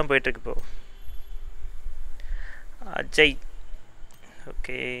லைவ் தான் போயிட்டுருக்கு இப்போ. அஜய்.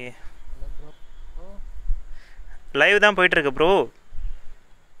 ஓகே லைவ் தான் போயிட்டுருக்கு ப்ரோ.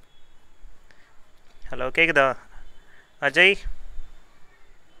 ஹலோ கேட்குதா அஜய்?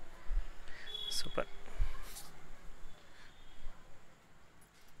 சூப்பர்.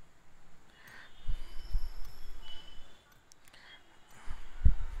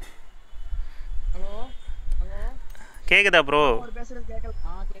 கேட்குதா ப்ரோ?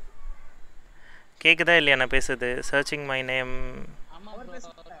 கேட்குதா இல்லையா நான் பேசுறது? Searching my name.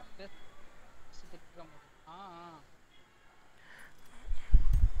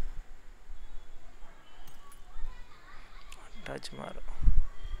 டச்மார்.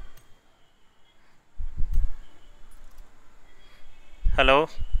 ஹலோ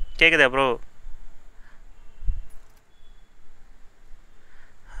கேட்குதா ப்ரோ?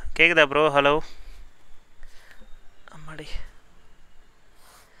 கேட்குதா ப்ரோ? ஹலோ அம்மாடி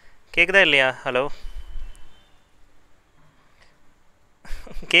கேட்குதா இல்லையா? ஹலோ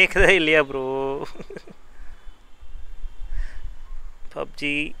கேட்குதா இல்லையா ப்ரோ?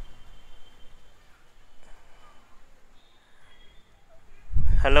 பப்ஜி.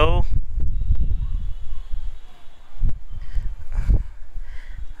 ஹலோ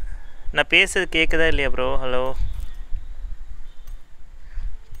நான் பேசுறது கேட்குதா இல்லையா bro? Hello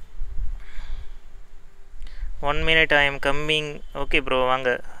 1 minute, I am coming. Okay bro, வாங்க.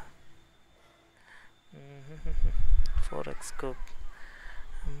 4x scope.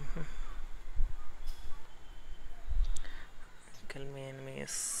 Kill me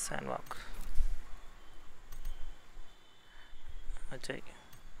enemies and walk. Ajay.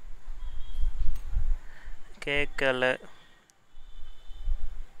 கேக்கல.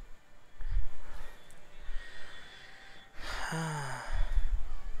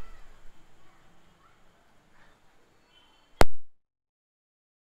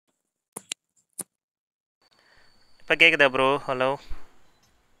 இப்போ கேக்குதா ப்ரோ? ஹலோ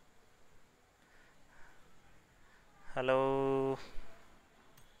ஹலோ,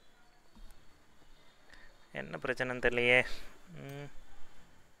 என்ன பிரச்சனைன்னு தெரியலையே.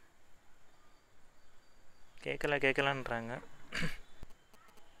 கேட்கலான்றாங்க.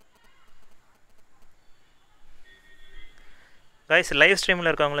 கைஸ் லைவ் ஸ்ட்ரீமில்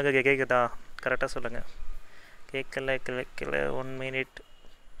இருக்கவங்களுக்கு கேட்குதா? கரெக்டாக சொல்லுங்கள். கேட்கல 1 minute.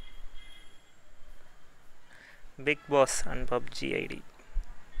 Big pass and PUBG ID.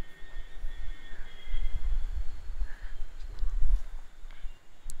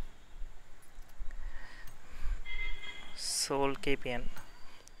 Soul KPN.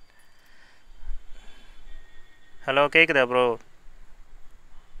 Hello கேட்குதா bro?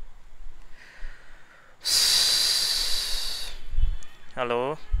 Hello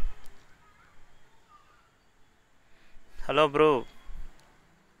hello bro.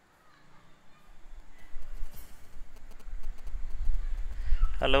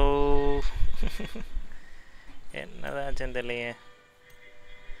 Hello என்னதாச்சுன்னு தெரியலையே.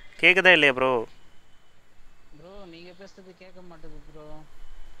 கேட்குதா இல்லையா ப்ரோ? ப்ரோ நீங்க பேசுறது கேட்க மாட்டேங்குது ப்ரோ.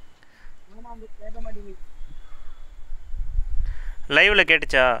 ஆமா ப்ரோ கேட்க மாட்டேங்குது. லைவ்ல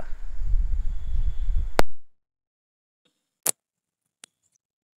கேட்டுச்சா?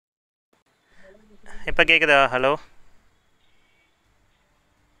 இப்போ கேட்குதா? ஹலோ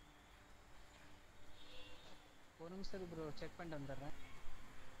ஒரு நிமிஷம் ப்ரோ செக் பண்ணிட்டு வந்துடுறேன்.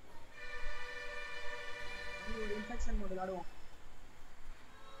 இன்ஃபெக்ஷன் மோட் விளையாடுவோம்.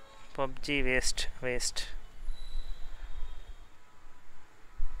 PUBG waste.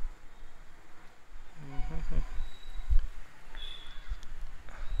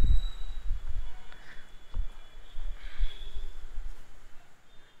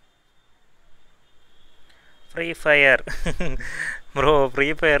 Free fire bro, free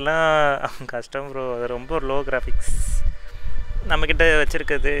ஃபயர்லாம் கஷ்டம் ப்ரோ. அது ரொம்ப லோ கிராஃபிக்ஸ். நம்மக்கிட்ட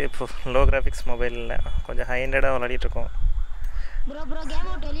வச்சுருக்குது இப்போ லோ கிராஃபிக்ஸ் மொபைலில் கொஞ்சம் ஹை ஹண்டடாக விளையாடிட்டுருக்கோம். ப்ரோ கேம்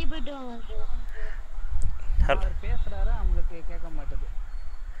அவுட் வெளியே போயிட்டு வாங்க ப்ரோ. அவர் பேசுறாரு உங்களுக்கு கேட்க மாட்டேங்குது.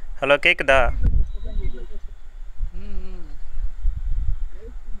 ஹலோ கேட்குதா?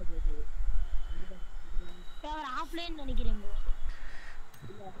 அவர் ஆஃப்லைன் நினைக்கிறேன் ப்ரோ.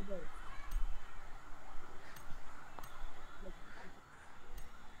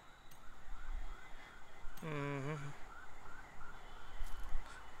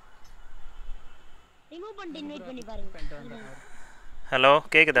 ரிமூவ் பண்ணிட்டு இன்வைட் பண்ணி பாருங்க. ஹலோ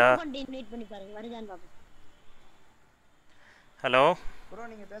கேக்குதா? ரிமூவ் பண்ணிட்டு இன்வைட் பண்ணி பாருங்க வருதான்னு பாப்போம். ஹலோ ப்ரோ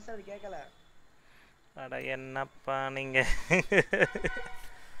நீங்க பேசுறது கேட்கல. அட என்னப்பா நீங்க.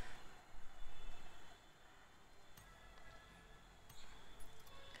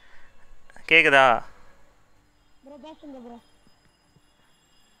 கேக்குதா? ப்ரோ பேசுங்க ப்ரோ.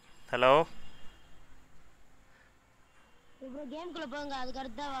 ஹலோ ப்ரோ கேம் குள்ள போங்க, அதுக்கு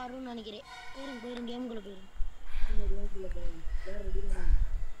அடுத்து தான் வரும்னு நினைக்கிறேன். போயிருங்க கேம் குள்ள போயிருங்க.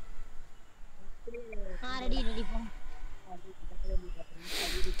 ரெடி போ.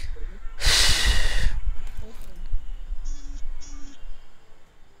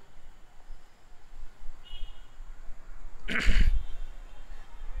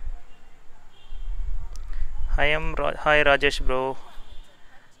 Hi Rajesh bro.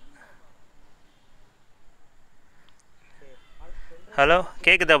 ஹலோ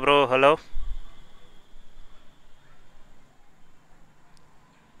கேக்குதா bro? Hello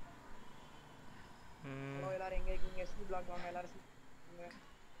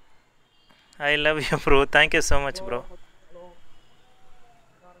I love you bro. Thank you so much bro.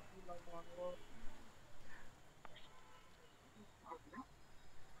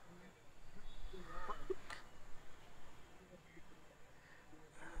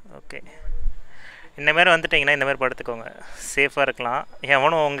 Okay, இந்த மாதிரி வந்துட்டிங்கன்னா இந்த மாதிரி படுத்துக்கோங்க, சேஃபாக இருக்கலாம்.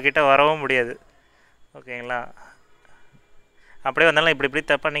 எவனும் உங்ககிட்ட வரவும் முடியாது. ஓகேங்களா? அப்படியே வந்தாலும் இப்படி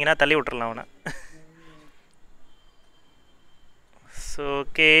தப்பானீங்கன்னா தள்ளி விட்டுறலாம் அவனை. ஸோ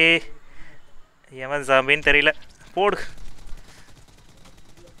ஓகே, எவன் ஜாம்பின்னு தெரியல, போடு.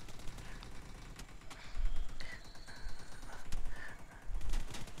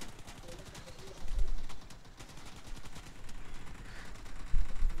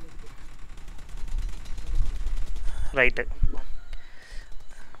 ரைட்டு.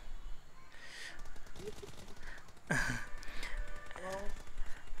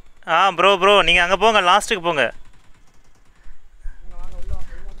 ப்ரோ நீங்கள் அங்கே போங்க, லாஸ்ட்டுக்கு போங்க.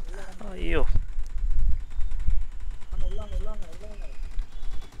 ஐயோ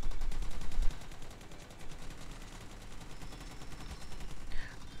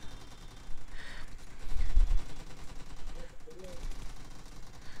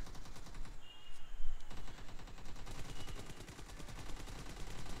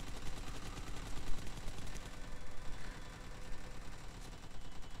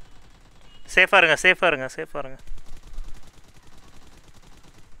சேஃபாக இருங்க, சேஃபாக இருங்க, சேஃபாக இருங்க.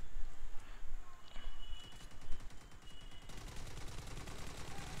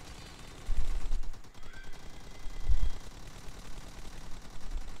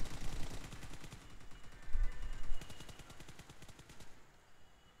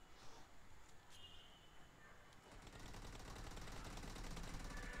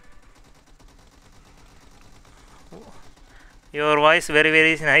 Your voice very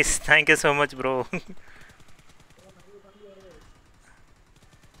very nice. Thank you so much, bro.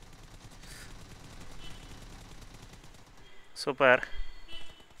 Super.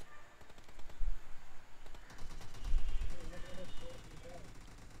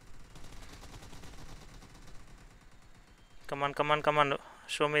 Come on, come on, come on.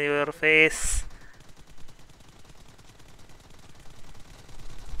 Show me your face.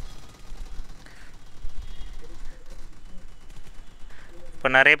 இப்போ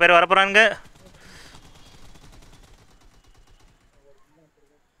நிறைய பேர் வரப்போகிறானுங்க.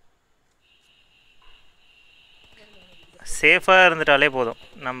 சேஃபாக இருந்துட்டாலே போதும்,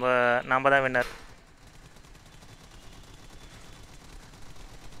 நம்ம தான் வின்னர்.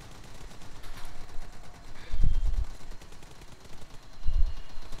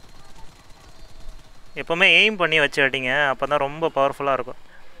 எப்போவுமே எய்ம் பண்ணி வச்சு அடிங்க, அப்போ தான் ரொம்ப பவர்ஃபுல்லாக இருக்கும்.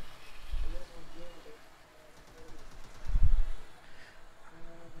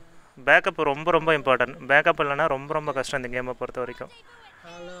 பேக்கப் ரொம்ப ரொம்ப இம்பார்ட்டன்ட். பேக்கப் இல்லைனா ரொம்ப ரொம்ப கஷ்டம் இந்த கேமை பொறுத்த வரைக்கும்.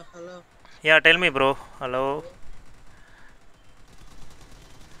 யா டெல் மீ ப்ரோ. ஹலோ.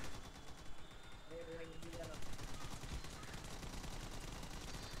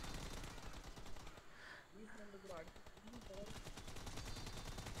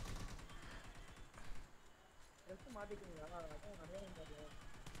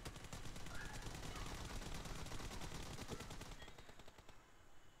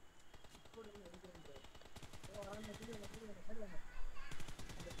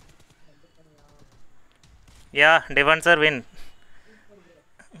 யா டிஃபென்சர் வின்.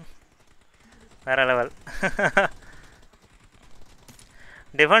 வேறு லெவல்.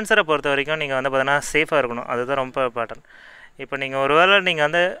 டிஃபென்சரை பொறுத்த வரைக்கும் நீங்கள் வந்து பார்த்தீங்கன்னா சேஃபாக இருக்கணும், அதுதான் ரொம்ப இம்பார்ட்டன்ட். இப்போ நீங்கள் ஒருவேளை நீங்கள்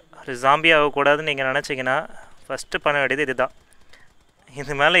வந்து ஜாம்பி ஆகக்கூடாதுன்னு நீங்கள் நினச்சிங்கன்னா ஃபஸ்ட்டு பண்ண வேண்டியது இது தான்.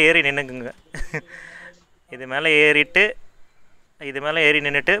 இது மேலே ஏறி நின்றுக்குங்க. இது மேலே ஏறி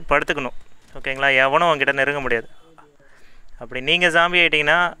நின்றுட்டு படுத்துக்கணும். ஓகேங்களா? எவனும் உங்ககிட்ட நெருங்க முடியாது. அப்படி நீங்கள் ஜாம்பி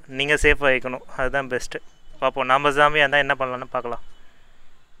ஆகிட்டிங்கன்னா நீங்கள் சேஃப் ஆகிக்கணும், அதுதான் பெஸ்ட்டு. பார்ப்போம் நம்ம ஜாம்பியாக இருந்தால் என்ன பண்ணலான்னு பார்க்கலாம்.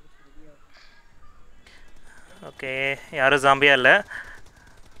 ஓகே, யாரும் ஜாம்பியாக இல்லை.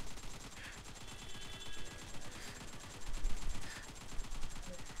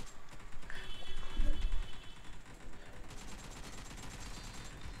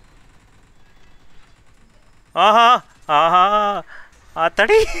 ஆஹா ஆஹா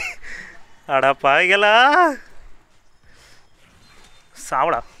ஆத்தடி, அடா பாய்களா,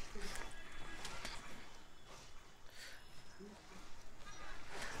 சாவடா.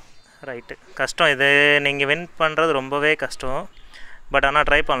 ரைட்டு, கஷ்டம் இது. நீங்கள் வின் பண்ணுறது ரொம்பவே கஷ்டம். பட் ஆனால்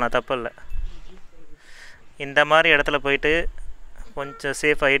ட்ரை பண்ணலாம், தப்பு இல்லை. இந்த மாதிரி இடத்துல போயிட்டு கொஞ்சம்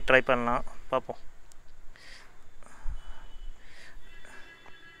சேஃப் ஆகி ட்ரை பண்ணலாம், பார்ப்போம்.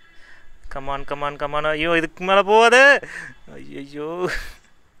 Come on come on come on. ஐயோ இதுக்கு மேலே போகாது. ஐயோ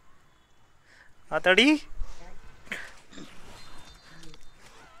ஆத்தாடி,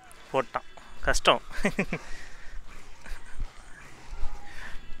 போட்டான். கஷ்டம்.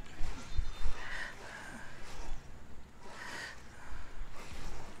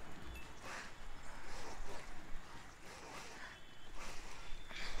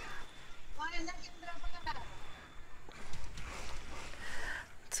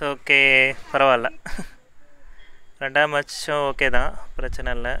 ஓகே, பரவாயில்ல. ரெண்டாம் மேட்சும் ஓகே தான், பிரச்சனை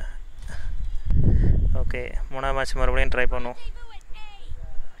இல்லை. ஓகே, மூணாம் மேட்ச் மறுபடியும் ட்ரை பண்ணுவோம்.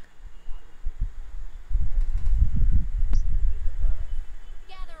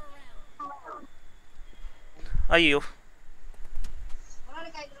 ஐயோ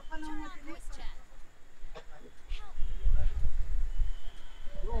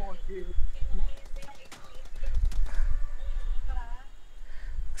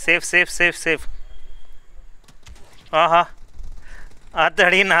சேஃப் சேஃப் சேஃப் சேஃப். ஆஹா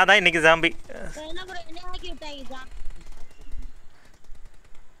அத்தடி நான் தான் இன்னைக்கு ஜாம்பி. என்ன ப்ரோ என்ன ஆக்கி விட்டாங்க ஜா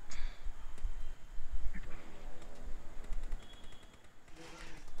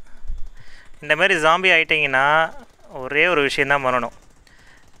இந்த மாதிரி ஜாம்பி ஆகிட்டிங்கன்னா ஒரே ஒரு விஷயந்தான் பண்ணணும்.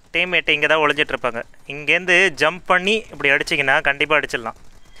 டீம்மேட் இங்கே தான் ஒளிஞ்சிட்ருப்பாங்க. இங்கேருந்து ஜம்ப் பண்ணி இப்படி அடிச்சிங்கன்னா கண்டிப்பாக அடிச்சிடலாம்.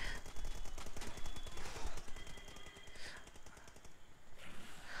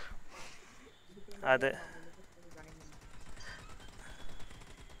 அது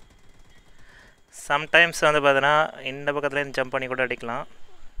சம்டைம்ஸ் வந்து பார்த்தீங்கன்னா இந்த பக்கத்துலேருந்து ஜம்ப் பண்ணி கூட அடிக்கலாம்.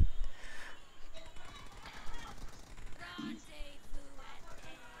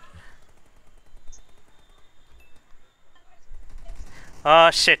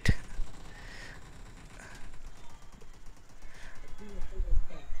 ஷிட்.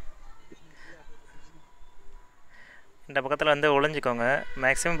 இந்த பக்கத்தில் வந்து ஒளிஞ்சிக்கோங்க.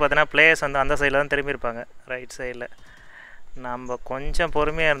 மேக்ஸிமம் பார்த்தீங்கன்னா பிளேயர்ஸ் வந்து அந்த சைடில் தான் திரும்பி இருப்பாங்க, ரைட் சைடில். நம்ம கொஞ்சம்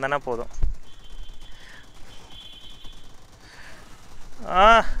பொறுமையாக இருந்தோன்னா போதும்.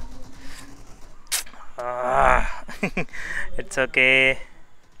 It's okay.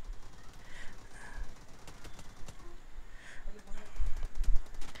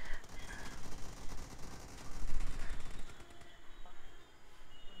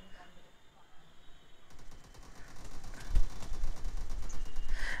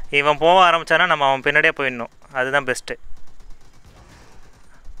 இவன் போக ஆரம்பித்தானா நம்ம அவன் பின்னாடியே போயிடணும், அதுதான் பெஸ்ட்டு.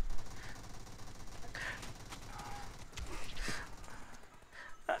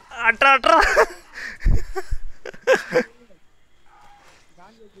 அட்ரா அட்ரா.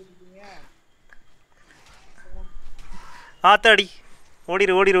 ஆத்தாடி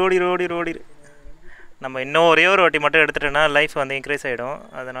ஓடிடு ஓடிடு ஓடிடு ஓடிடு ஓடிடு. நம்ம இன்னும் ஒரே ஒரு வாட்டி மட்டும் எடுத்துட்டோன்னா லைஃப் வந்து இன்க்ரீஸ் ஆகிடும்.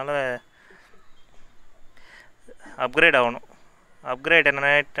 அதனால் அப்கிரேட் ஆகணும். அப்கிரேட்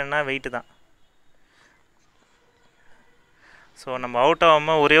என்னன்னா வெயிட்டு தான். ஸோ நம்ம அவுட்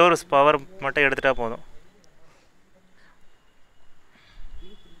ஆகாமல் ஒரே ஒரு பவர் மட்டும் எடுத்துகிட்டா போதும்.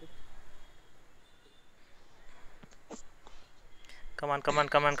 Come on come on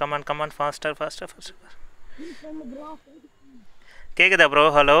come on come on come on foster foster foster. கேட்குதா ப்ரோ?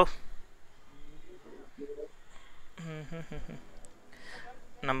 ஹலோ.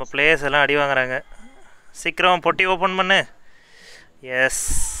 நம்ம பிளேயர்ஸ் எல்லாம் அடி வாங்குறாங்க. சீக்கிரம் பொட்டி ஓப்பன் பண்ணு. எஸ்.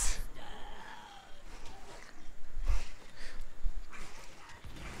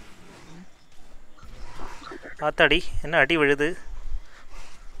 பார்த்தாடி என்ன அடி விழுது.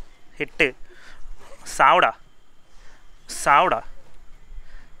 ஹிட்டு. சாவுடா சாவுடா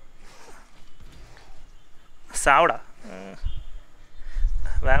சாவுடா.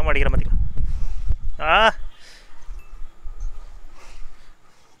 வேகமாக அடிக்கிற மாதிரிலாம்.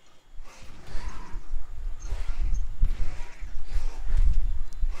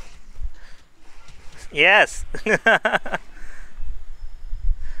 எஸ்.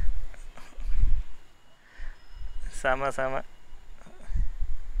 செம செம.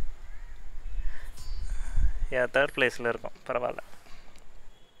 தேர்ட் பிளேஸில் இருக்கும், பரவாயில்ல.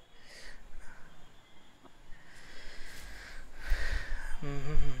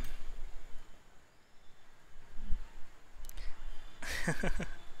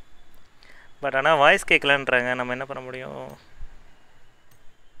 பட் ஆனால் வாய்ஸ் கேட்கலன்றாங்க, நம்ம என்ன பண்ண முடியும்?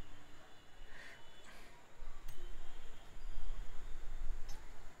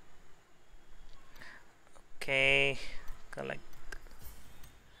 Okay collect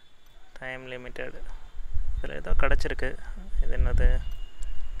time limited. இதில் ஏதோ கிடச்சிருக்கு. இது என்னது?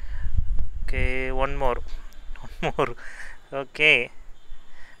 Okay one more. ஓகே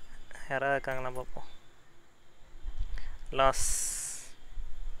யாராவது இருக்காங்களா பார்ப்போம். லாஸ்.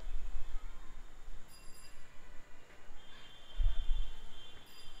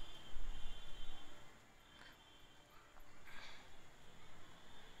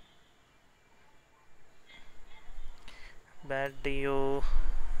 பேட் டியூ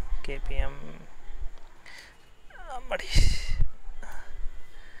கேபிஎம் அம்மாடி.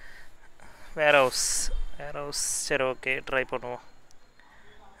 வேர் ஹவுஸ் சரி ஓகே ட்ரை பண்ணுவோம்.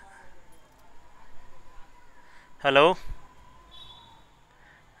 ஹலோ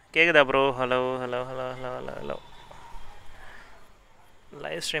கேட்குதா bro? Hello hello hello hello hello hello.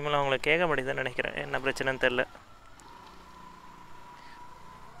 Live ஸ்ட்ரீமில் அவங்களுக்கு கேட்க மாட்டேங்குதுன்னு நினைக்கிறேன், என்ன பிரச்சனைன்னு தெரில.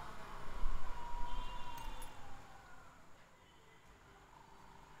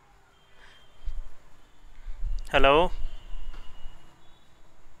 ஹலோ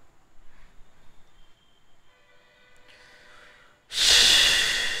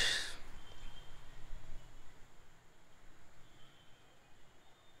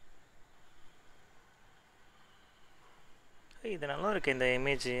இது நல்லா இருக்கு இந்த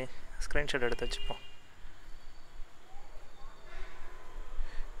இமேஜ். ஸ்க்ரீன்ஷாட் எடுத்து வச்சுப்போம்.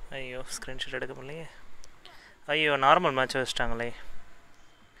 ஐயோ ஸ்க்ரீன்ஷாட் எடுக்க முடியலையே. ஐயோ நார்மல் மேட்ச் வச்சிட்டாங்களே.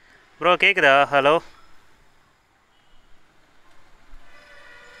 ப்ரோ கேக்குதா? ஹலோ,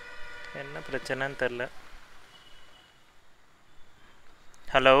 என்ன பிரச்சனைன்னு தெரில.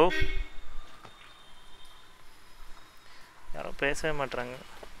 ஹலோ, யாரும் பேசவே மாட்றாங்க.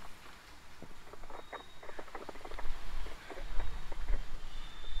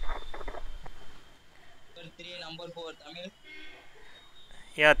 நம்பர் 4 தமிழ்.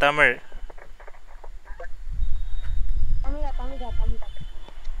 யா தமிழ். தமிழா.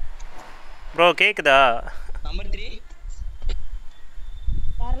 ப்ரோ கேக்குதா? Number 3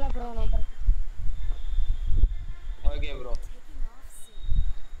 யாரல bro number? Okay bro.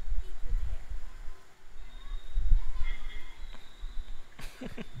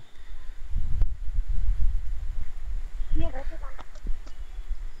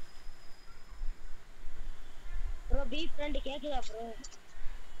 Bro B friend கேக்குதா ப்ரோ?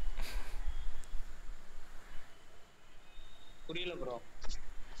 புரியல ப்ரோ.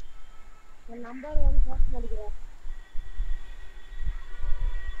 நம்பர் 1 பாஸ் பண்ணிக்கிறேன்.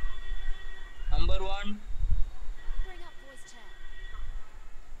 Number 1 Bring up voice chat.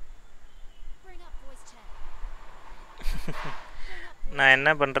 Bring up voice chat. நான் என்ன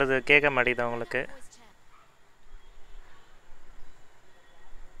பண்ணுறது, கேட்க மாட்டேங்குது உங்களுக்கு. Voice chat.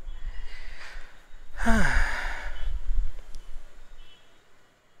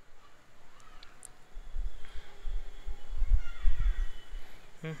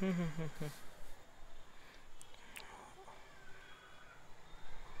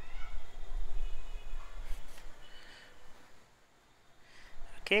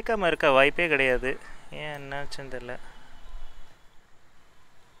 கேட்காம இருக்க வாய்ப்பே கிடையாது. ஏன் என்னாச்சுன்னு தெரியல.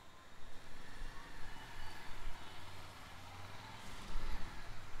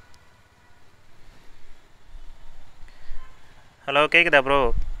 ஹலோ கேக்குதா ப்ரோ?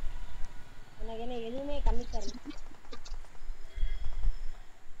 எனக்கு என்ன எதுவுமே கம்மி தரல.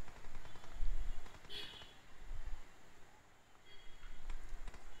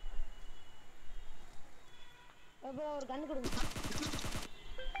 ப்ரோ ஒரு கன் கொடுங்க.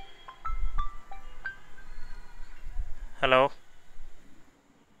 ஹலோ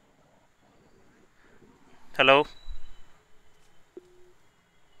ஹலோ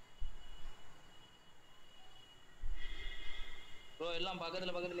ப்ரோ எல்லாம்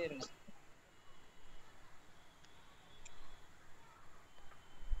பக்கத்துல இருங்க.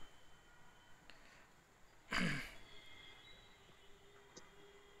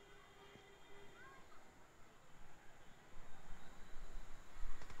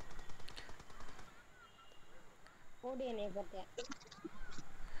 ஓடி என்னைய பார்த்தேன்.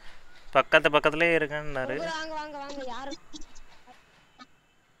 பக்கத்துலேயே இருக்கேன்னாரு. வாங்க வாங்க வாங்க யாரு?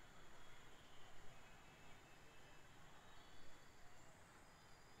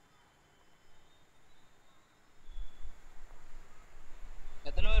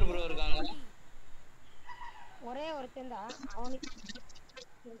 எத்தனை பேர் ப்ரோ இருக்காங்க? ஒரே ஒருத்தன் தான். அவனுக்கு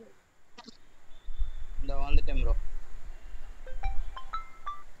இந்த வந்துட்டேன் ப்ரோ.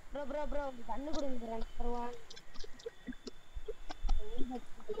 ப்ரோ ப்ரோ ப்ரோ கண்ணு கொடுங்க ப்ரோ. பரவாயில்ல.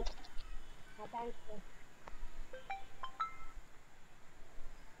 Thanks bro.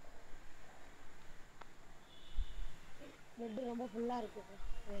 பெட் ரொம்ப ஃபுல்லா இருக்கு.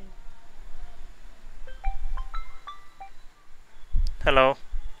 ஹலோ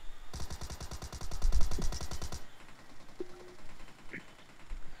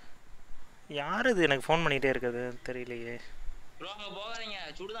யார் இது எனக்கு ஃபோன் பண்ணிகிட்டே இருக்குது தெரியலையே. ப்ரோ அங்க போகாதீங்க,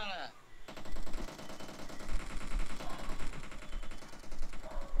 சுடுதாங்க.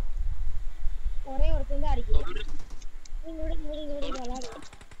 ஒரே ஒருத்தன் தான் அடிக்குது. நீங்க விடுங்க விளாடு.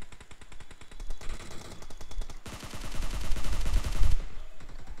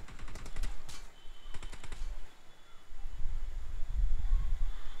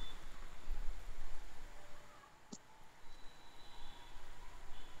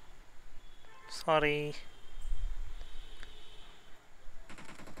 சாரி.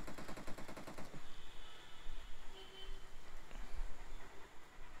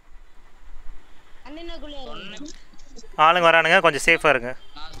 அண்ணனுக்குள்ளே ஆளுங்க வரானுங்க, கொஞ்சம் சேஃபாக இருங்க.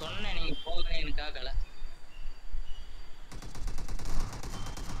 நான் சொன்னேன் நீங்க போக, எனக்கு கேட்கல.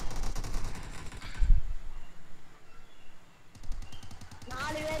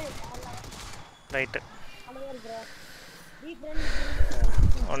 ரைட்டு, 4 பேர் ப்ரோ. பி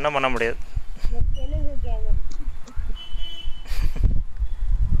ஃப்ரெண்ட் ஒன்றும் பண்ண முடியாது. தெலுங்கு கேம்.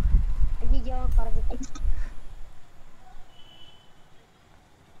 ஐயோ பறந்துட்டு.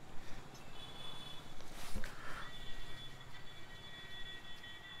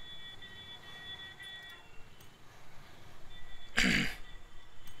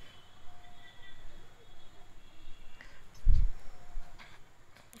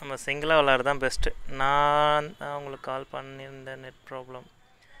 நம்ம சிங்கிளாக விளாட்றது தான் பெஸ்ட்டு. நான் தான் உங்களுக்கு கால் பண்ணியிருந்தேன், நெட் ப்ராப்ளம்.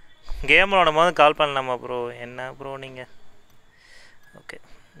 கேம் விளாடும் போது கால் பண்ணலாமா ப்ரோ? என்ன ப்ரோ நீங்கள்? ஓகே,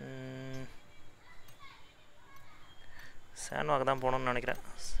 சான்வாக் தான் போகணுன்னு நினைக்கிறேன்.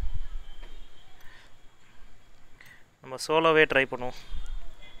 நம்ம சோலோவே ட்ரை பண்ணுவோம்,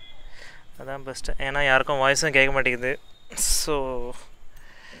 அதான் பெஸ்ட்டு. ஏன்னா யாருக்கும் வாய்ஸும் கேட்க மாட்டேங்குது. So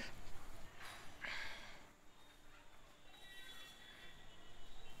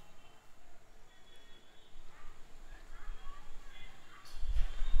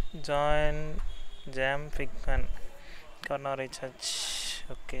join jam ஃபிக்மேன் corner recharge.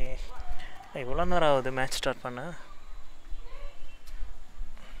 Okay, இவ்வளோ நேரம் ஆகுது மேட்ச் ஸ்டார்ட் பண்ண.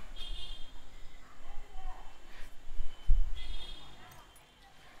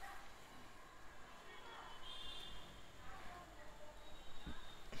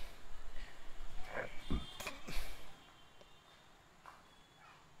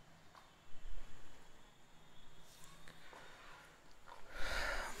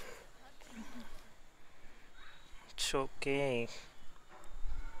 ஓகே,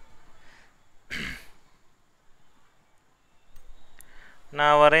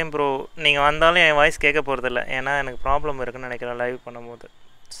 நான் வரேன் ப்ரோ. நீங்கள் வந்தாலும் என் வாய்ஸ் கேட்க போகிறதில்ல, ஏன்னா எனக்கு ப்ராப்ளம் இருக்குன்னு நினைக்கிறேன் லைவ் பண்ணும்போது.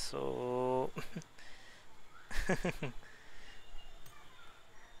 ஸோ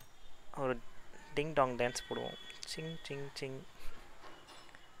ஒரு டிங் டாங் டான்ஸ் போடுவோம். சிங் சிங் சிங்,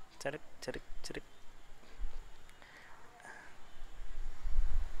 சருக் சருக் சருக்.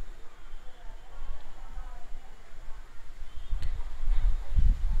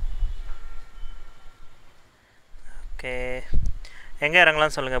 ஓகே, எங்கே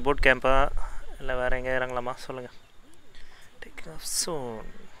இறங்கலாம் சொல்லுங்கள்? பூட் கேம்பா இல்லை வேறு எங்கே இறங்கலாமா சொல்லுங்கள். Take off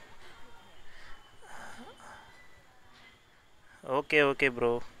soon. Okay okay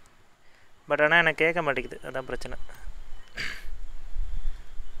bro, but ஆனால் எனக்கு கேட்க மாட்டேங்குது, அதான் பிரச்சனை.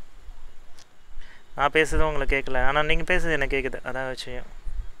 நான் பேசுகிறது உங்களுக்கு கேட்கல, ஆனால் நீங்கள் பேசுகிறது எனக்கு கேட்குது, அதான் விஷயம்.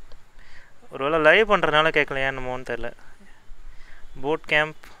 ஒருவேளை லைவ் பண்ணுறதுனால கேட்கலையா என்னமோன்னு தெரில. பூட்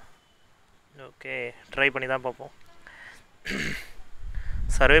கேம்ப் ஓகே, ட்ரை பண்ணி தான் பார்ப்போம்.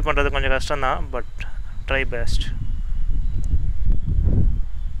 சர்வே பண்ணுறது கொஞ்சம் கஷ்டம்தான், பட் ட்ரை பெஸ்ட்.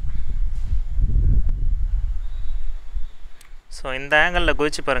 ஸோ இந்த ஆங்கிளில்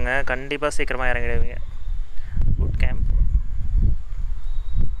குதிச்சு பாருங்கள், கண்டிப்பாக சீக்கிரமாக இறங்கிடுவீங்க. Boot camp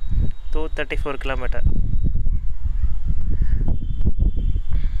 234 kilometre.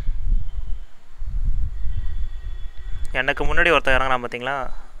 எனக்கு முன்னாடி ஒருத்தர் இறங்குறான் பார்த்தீங்களா,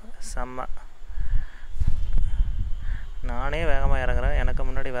 செம்ம. நானே வேகமாக இறங்குறேன், எனக்கு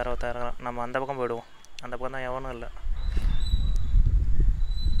முன்னாடி வேறு ஒருத்தர் இறங்குறான். நம்ம அந்த பக்கம் போயிடுவோம், அந்த பக்கம் தான் எவனும் இல்லை.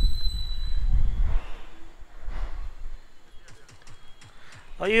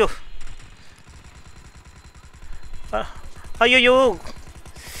 ஐயோ ஐயோ,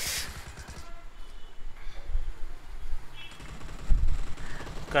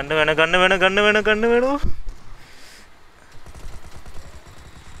 கண்ணு வேணும் கண்ணு வேணும் கண்ணு வேணும் கண்ணு வேணும்.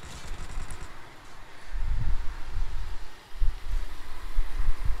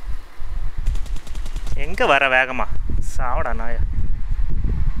 எங்கே வர வேகமா சாவடா நாய.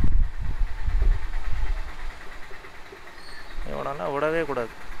 இவனெல்லாம் விடவே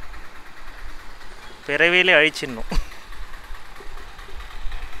கூடாது, பிறவியிலே அழிச்சிடணும்.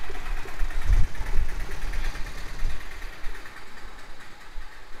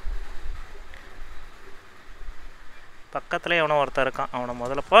 பக்கத்தில் எவனோ ஒருத்தர் இருக்கான், அவனை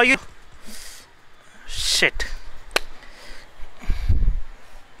முதல்ல பாயு. ஷிட்,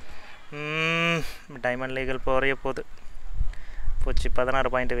 டைமண்ட் லீகல் போகிற போகுது. போச்சு, 16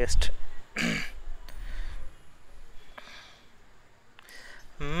 point waste.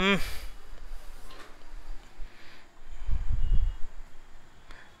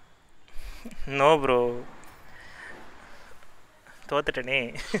 No bro, தோத்துட்டேனே.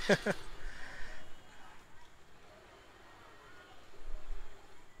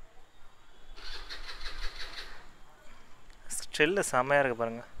 Still செம்மையாக இருக்குது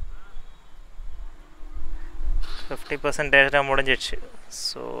பாருங்கள். 50% டேட்டா முடிஞ்சிடுச்சு.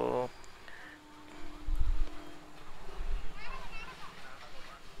 So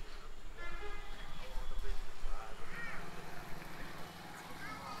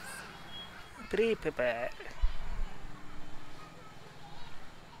prepare.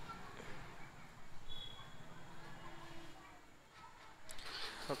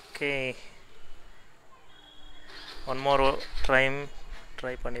 Okay, one more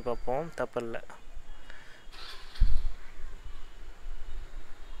try பண்ணி பார்ப்போம், தப்பு இல்லை.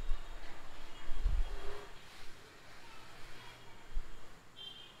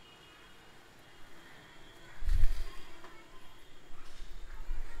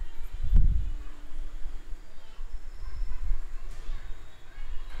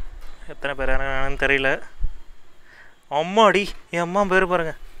 எத்தனை பேர் இறங்குறாங்கன்னு தெரியல. அம்மாடி என் அம்மா பேர்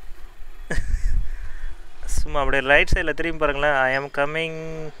பாருங்க. சும்மா அப்படியே ரைட் சைடில் திரும்பி பாருங்களேன். ஐ ஆம் கம்மிங்.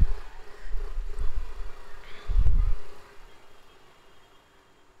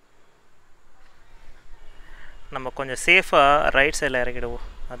 நம்ம கொஞ்சம் சேஃபாக ரைட் சைடில் இறக்கிடுவோம்,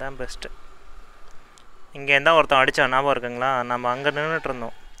 அதான் பெஸ்ட்டு. இங்கேருந்தான் ஒருத்தன் அடித்தான், ஞாபகம் இருக்குங்களா? நம்ம அங்கே நின்றுட்டு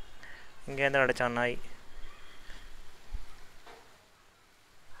இருந்தோம், இங்கேருந்து அடித்தான் நாய்.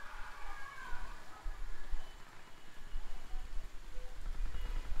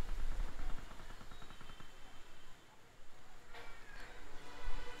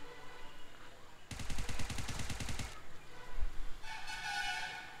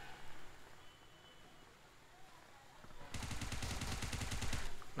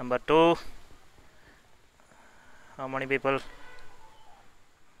 Number 2. How many people?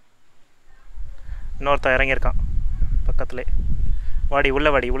 இன்னொருத்தன் இறங்கியிருக்கான் பக்கத்துலே. வாடி உள்ள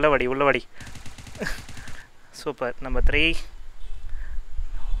வாடி உள்ள வாடி உள்ள வாடி. Super. Number 3.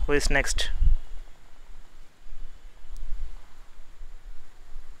 Who is next?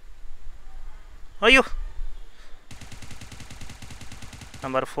 ஐயோ.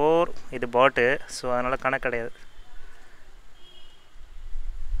 Number 4. இது பாட்டு, ஸோ அதனால் கணக்கு கிடையாது.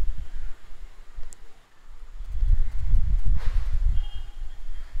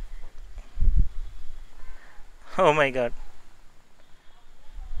 Oh my god.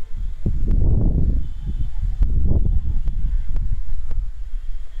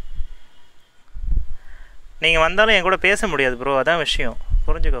 நீங்கள் வந்தாலும் என் கூட பேச முடியாது ப்ரோ, அதான் விஷயம்,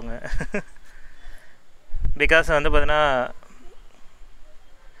 புரிஞ்சுக்கோங்க. பிகாஸ் வந்து பார்த்தீங்கன்னா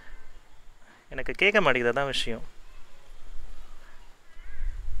எனக்கு கேட்க மாட்டேங்குது, அதான் விஷயம்.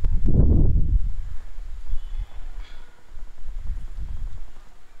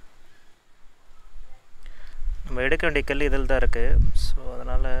 நம்ம எடுக்க வேண்டிய கல் இதில் தான் இருக்குது, ஸோ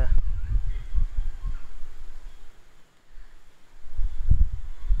அதனால்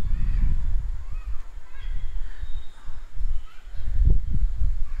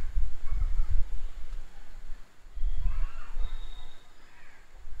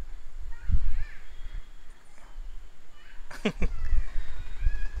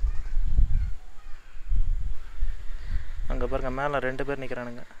அங்கே பாருங்கள் மேலே 2 பேர்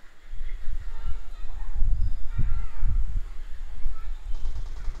நிற்கிறானுங்க.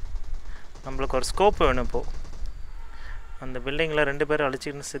 நம்மளுக்கு ஒரு ஸ்கோப் வேணும் இப்போது. அந்த பில்டிங்கில் 2 பேர்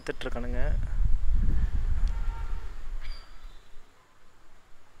அழிச்சிக்கின்னு செத்துட்ருக்கானுங்க.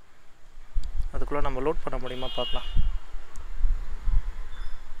 அதுக்குள்ளே நம்ம லோட் பண்ண முடியுமா பார்க்கலாம்.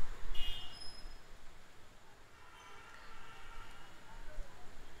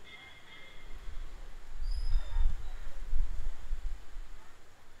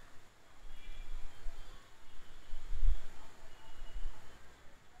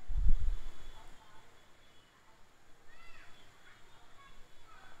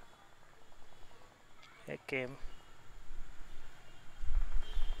 Okay.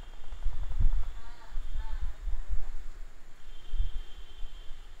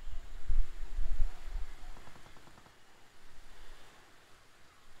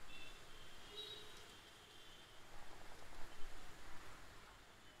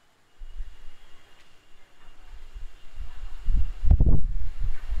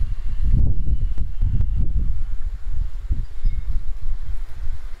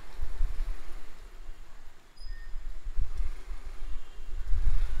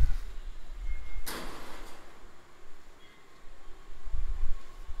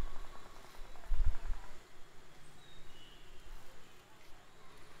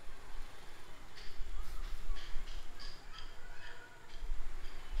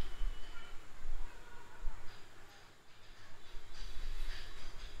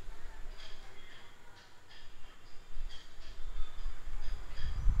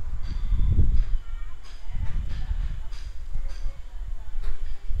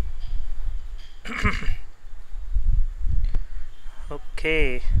 ஓகே,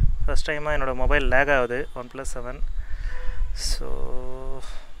 ஃபஸ்ட் டைமாக என்னோடய மொபைல் லேக் ஆகுது, OnePlus 7. ஸோ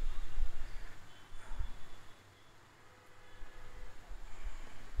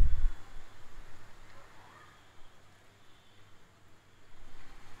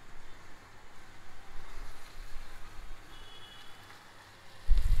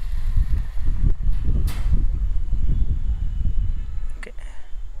ஓகே,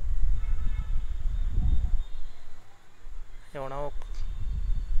 எவனோ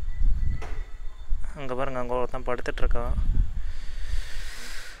அங்கே பாருங்க, அங்கே ஒருத்தன் படுத்துட்ருக்கான்.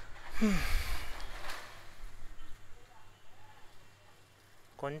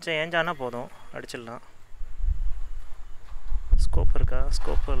 கொஞ்சம் ஏஞ்சானா போதும், அடிச்சிடலாம். ஸ்கோப் இருக்கா?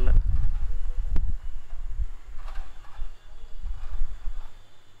 ஸ்கோப் இல்லை.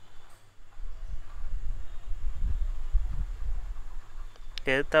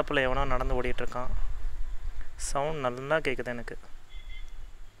 எனக்கு எதிர்த்தாப்பில் எவனோ நடந்து ஓடிட்டுருக்கான். சவுண்ட் நல்லா கேட்குது எனக்கு.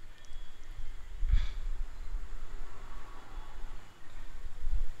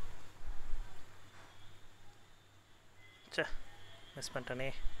 சே, மிஸ் பண்ணிட்டனே.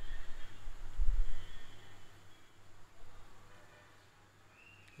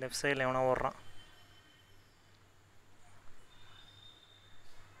 லெஃப்ட் சைடில் எவனோ ஓடுறான்.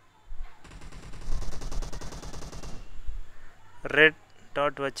 ரெட்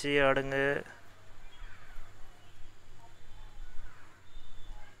டாட் வச்சு ஆடுங்க.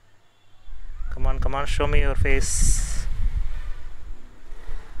 Come on come on, show me your face.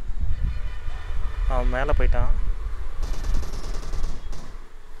 அவன் மேலே போயிட்டான்.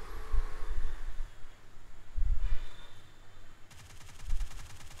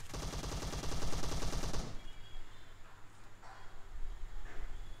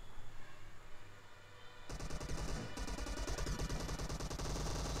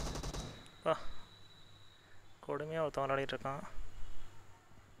 கொடுமையாக ஒருத்தன் விளையாடிட்டு இருக்கான்.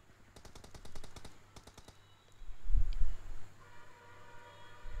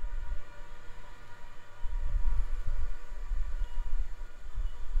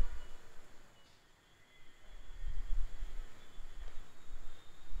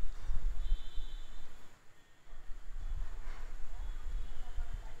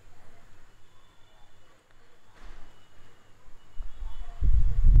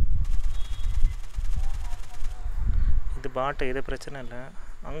 இது பாட்டு, இது பிரச்சனை இல்லை.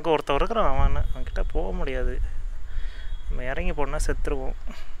 அங்கே ஒருத்தர் இருக்கிறான், அவன்கிட்ட போக முடியாது. நம்ம இறங்கி போனால் செத்துருவோம்.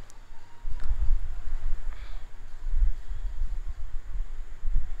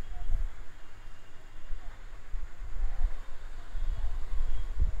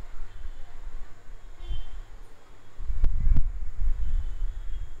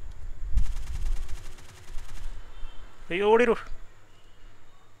 ஐயோ, ஓடிடு.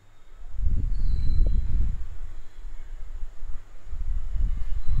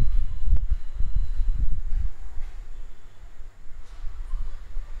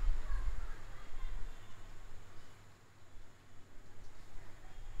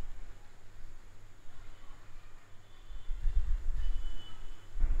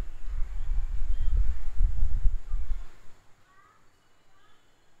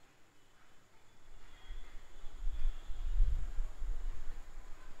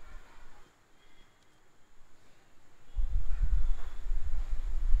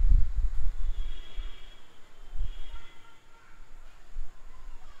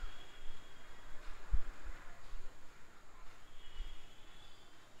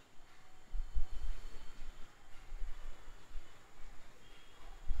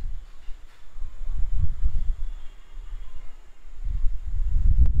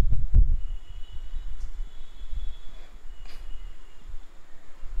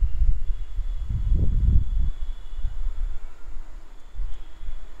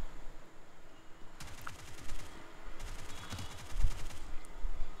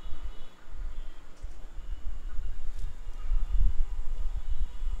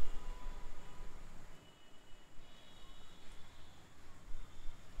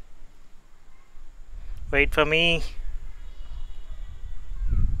 Wait for me.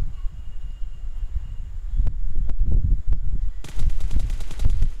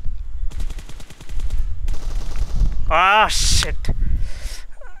 ஷிட்,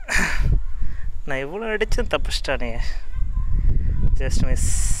 நான் இவ்வளோ அடிச்சும் தப்பிச்சிட்டானே. Just miss.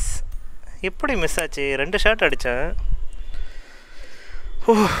 எப்படி மிஸ் ஆச்சு? 2 ஷாட் அடித்தேன்.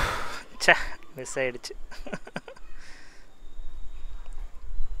 ஓ சே, மிஸ் ஆகிடுச்சு.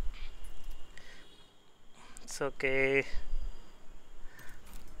 It's okay.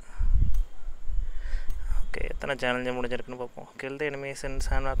 ஓகே, எத்தனை சேலஞ்சு முடிஞ்சிருக்குன்னு பார்ப்போம். கில் தி எனிமீஸ் இன்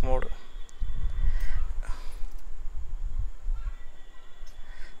சாண்ட்வாக் mode.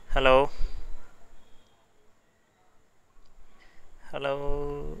 Hello hello,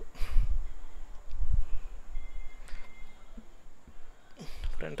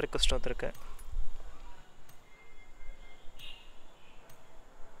 friend request வந்திருக்கேன்.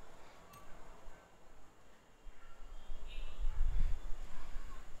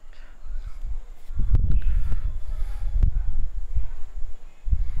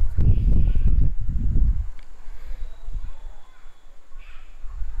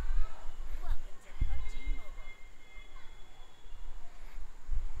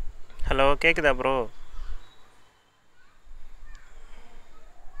 ஹலோ, கேட்குதா ப்ரோ?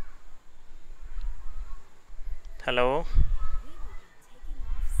 ஹலோ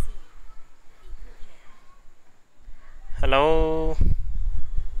ஹலோ,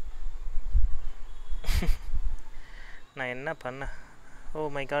 நான் என்ன பண்ணேன்? ஓ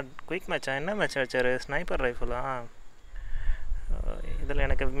மை காட், குயிக் மேட்சா? என்ன மேட்ச் வச்சாரு? ஸ்னைப்பர் ரைஃபிளா? இதில்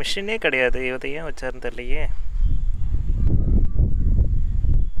எனக்கு மிஷினே கிடையாது, இதை ஏன் வச்சாருன்னு தெரியலையே.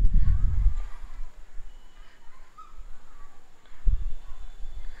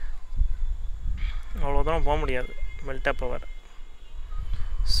 அவ்வளோ தூரம் போக முடியாது, மெல்ட் அப் பவர்.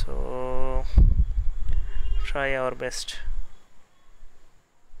 ஸோ ட்ரை அவர் பெஸ்ட்.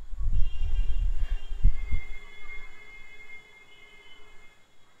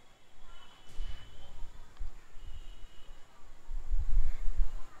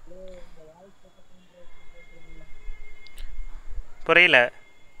 புரியல,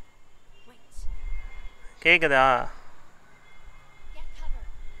 Wait. கேட்குதா? Get cover.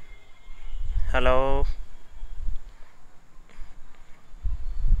 ஹலோ,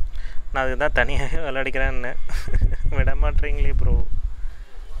 நான் அதுக்கு தான் தனியாக விளையாடிக்கிறேன்னு விட மாட்டேறீங்களே ப்ரோ.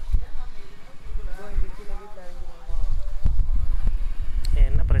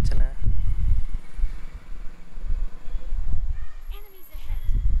 என்ன பிரச்சனை? Enemies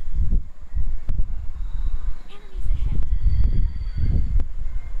ahead. Enemies ahead.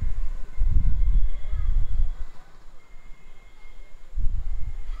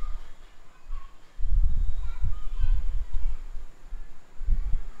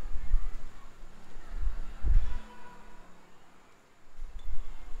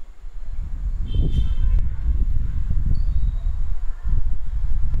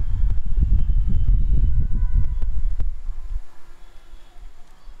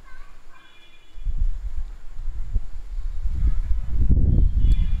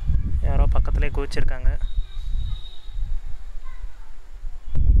 யாரோ பக்கத்துலேயே குதிச்சிருக்காங்க.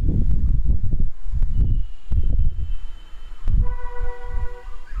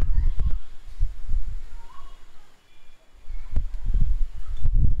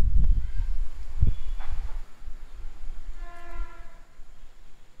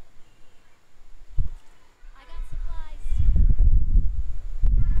 I got supplies.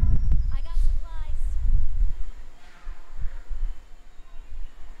 I got supplies.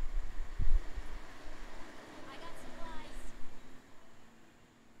 I got supplies.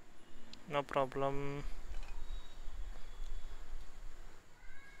 No problem.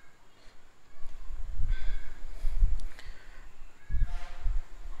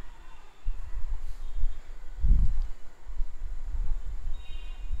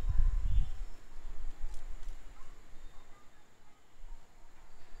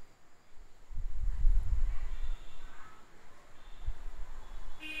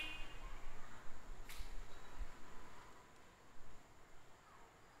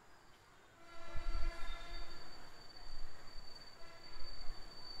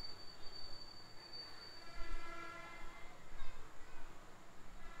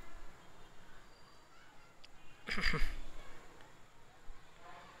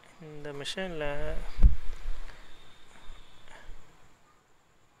 இந்த மிஷனில்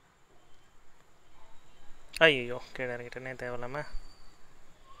ஐயோ கீழே இறங்கிட்டேனே தேவையில்லாமல்.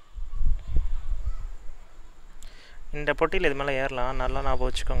 இந்த பொட்டியில் இது மேலே ஏறலாம், நல்லா ஞாபகம்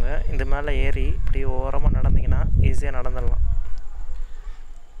வச்சுக்கோங்க. இது மேலே ஏறி இப்படி ஓரமாக நடந்தீங்கன்னா ஈஸியாக நடந்துடலாம்.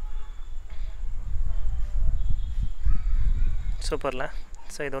 சூப்பரில்.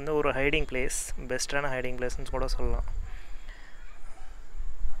 ஸோ இது வந்து ஒரு ஹைடிங் பிளேஸ், பெஸ்ட்டான ஹைடிங் பிளேஸ்ன்னு கூட சொல்லலாம்.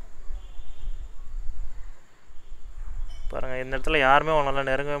 பாருங்கள், இந்த இடத்துல யாருமே உங்களால்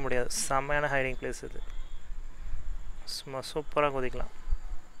நெருங்கவே முடியாது. செம்மையான ஹைடிங் பிளேஸ் இது. சும்மா சூப்பராக குதிக்கலாம்.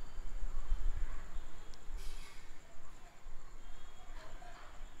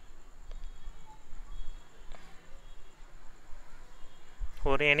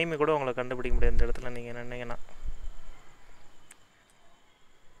 ஒரு எனிமி கூட உங்களை கண்டுபிடிக்க முடியாது இந்த இடத்துல நீங்கள் நின்னீங்கன்னா.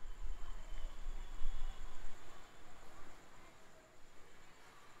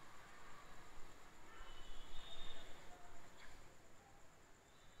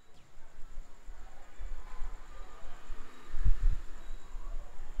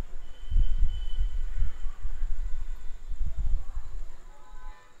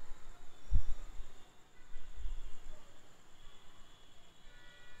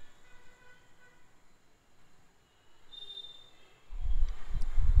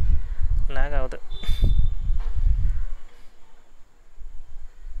 லேக் ஆகுது.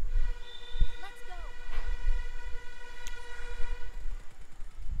 Let's go.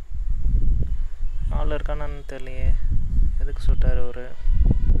 ஆள் இருக்கானான்னு தெரியலையே, எதுக்கு சுட்டார் ஒரு.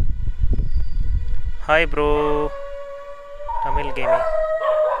 Hi bro, Tamil gaming.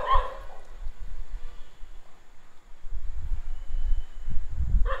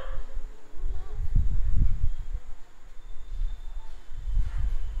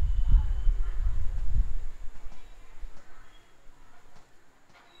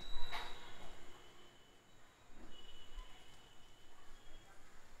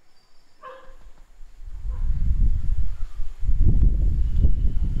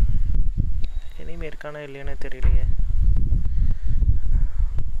 Enemy இருக்கானா இல்லையானே தெரியலையே.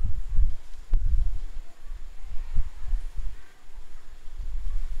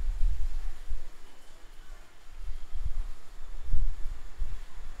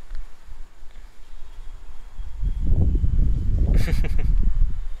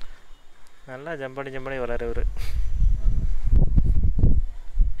 நல்லா ஜம்ப் பண்ணி வளரவர்.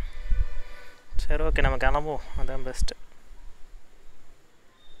 சரி ஓகே, நம்ம கிளம்புவோம், அதான் பெஸ்ட்டு.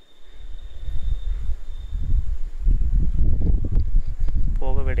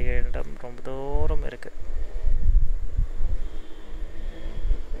 போக வேண்டிய இடம் ரொம்ப தூரம் இருக்குது.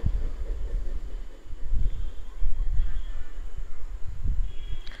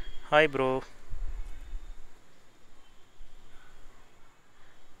 Hi bro.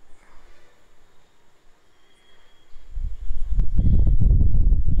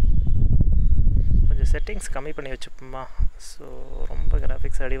 கொஞ்சம் செட்டிங்ஸ் கம்மி பண்ணி வச்சுப்போமா? ஸோ ரொம்ப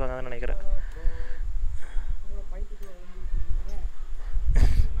கிராஃபிக்ஸ் அடி வாங்காதுன்னு நினைக்கிறேன்.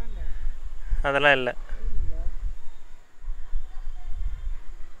 அதெல்லாம் இல்லை.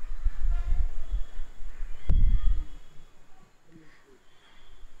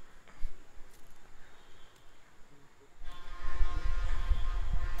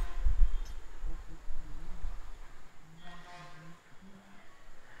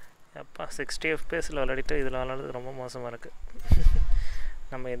 அப்பா 60 FPS விளையாடிட்டு இதில் விளாடுறது ரொம்ப மோசமாக இருக்குது.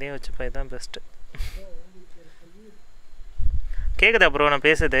 நம்ம எதையும் வச்சுப்பா, இதுதான் பெஸ்ட்டு. கேட்குதா ப்ரோ நான்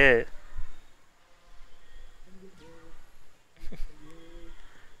பேசுது?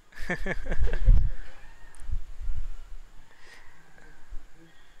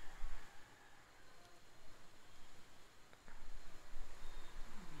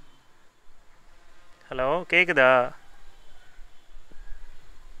 ஹலோ கேட்குதா?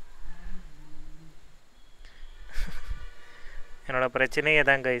 என்னோடய பிரச்சனையே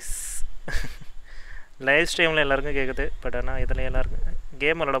தான் கைஸ். லைவ் ஸ்ட்ரீமில் எல்லாருக்கும் கேட்குது, பட் ஆனால் இதில் எல்லாருக்கும்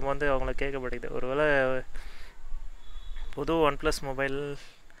கேம் விளாடும் போது அவங்களுக்கு கேட்க மாட்டேங்குது. ஒருவேளை புது OnePlus மொபைல்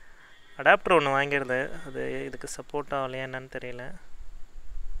அடாப்டர் ஒன்று வாங்கியிருந்தேன், அது இதுக்கு சப்போர்ட் ஆகலையா என்னன்னு தெரியல.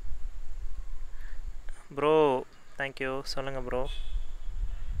 ப்ரோ தேங்க்யூ, சொல்லுங்கள் ப்ரோ.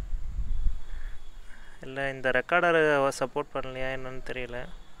 இல்லை இந்த ரெக்கார்டர் சப்போர்ட் பண்ணலையா என்னன்னு தெரியல.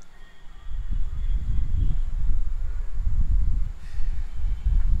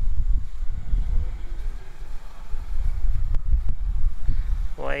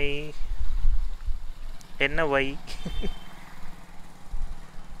 ஒய் என்ன ஒய்?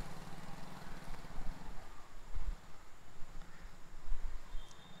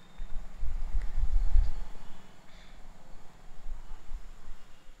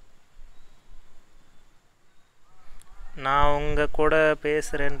 நான் உங்கள் கூட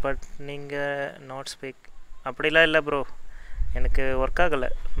பேசுகிறேன், பட் நீங்கள் நாட் ஸ்பீக். அப்படிலாம் இல்லை ப்ரோ, எனக்கு ஒர்க்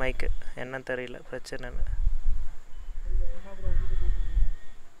ஆகலை மைக்கு, என்ன தெரியல பிரச்சனைன்னு.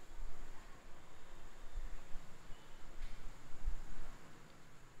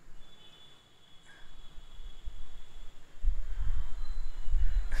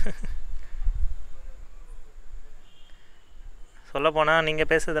 சொல்லப்போனால் நீங்கள்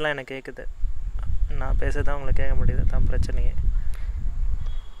பேசுறதெல்லாம் எனக்கு கேட்குது, நான் பேசுறதான் உங்களுக்கு கேட்க முடியுது, தான் பிரச்சனையே.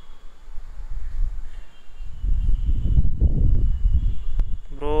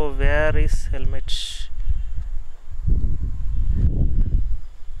 Bro where is helmet?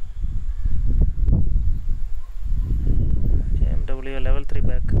 MW level 3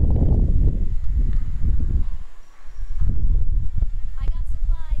 back. I got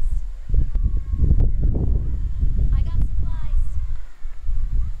supplies. I got supplies.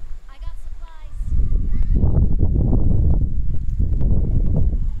 I got supplies.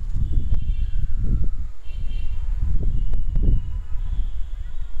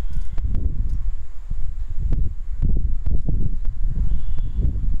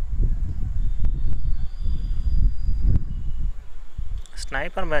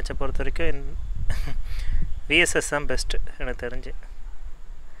 Sniper மேட்சை பொறுத்த வரைக்கும் விஎஸ்எஸ் தான் பெஸ்ட்டு எனக்கு தெரிஞ்சு.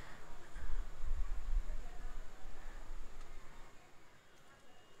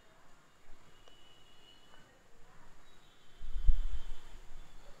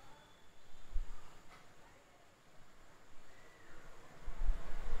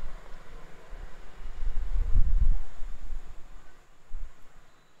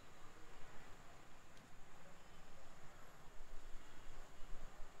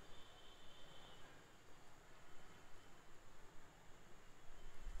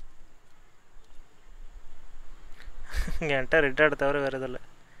 என்கிட்ட ரிட்டார்டு தவிர வேறு எதுவும் இல்லை.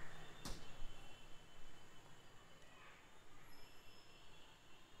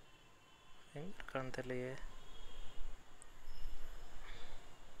 எங்கே இருக்கான்னு தெரியலையே.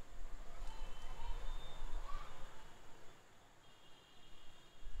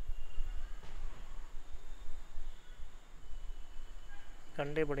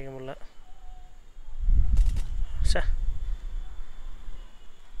 கண்டே பிடிக்க முடியல. சே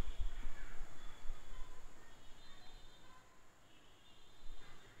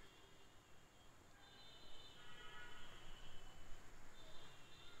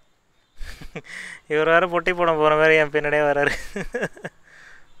இவர் வேறு பொட்டி போட போகிற மாதிரி என் பின்னாடியே வராரு.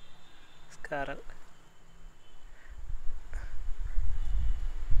 ஸ்காரல்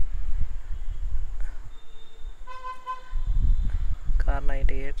கார்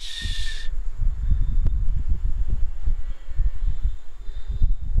 98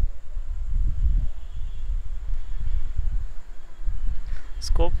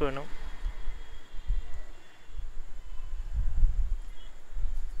 ஸ்கோப் வேணும்.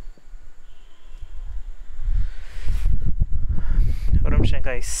 ஒரு நிமிஷம்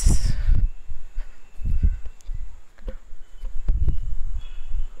கைஸ்.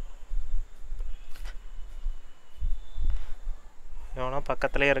 இவனா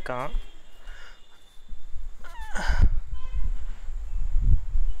பக்கத்துலேயே இருக்கான்.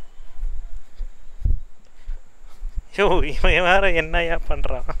 யோ இவன் வேற என்னையா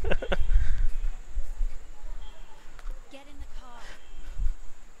பண்ணுறான்? Get in the car.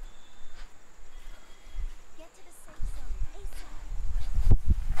 Get to the safe zone ASAP.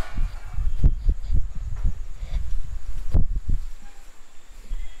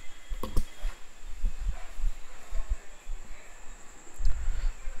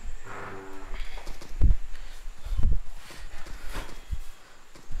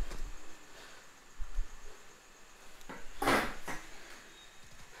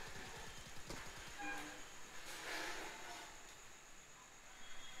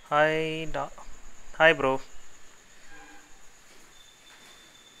 Hi bro.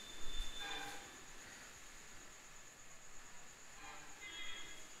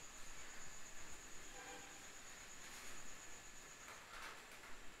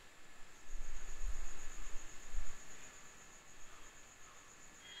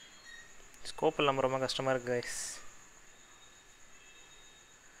 Scope இல்லாமல் ரொம்ப கஷ்டமாக இருக்குது கைஸ்.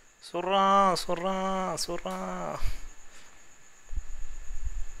 சுர்றான்.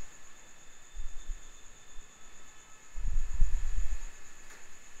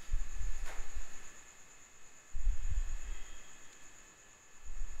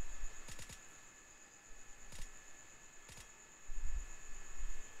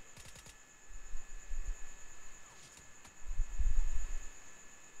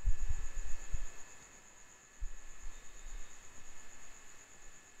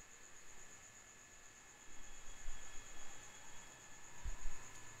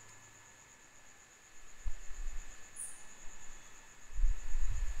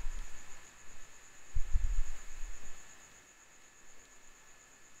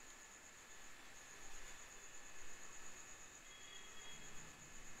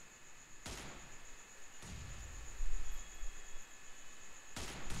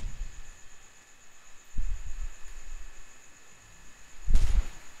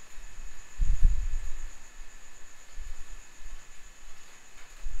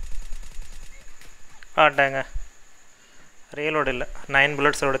 ஆட்டாங்க ரீலோடு இல்லை. 9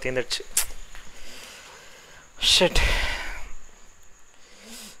 புல்லட்ஸோட தீர்ந்துடுச்சு. ஷிட்.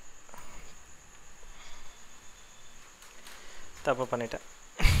 தப்பு பண்ணிட்டேன்.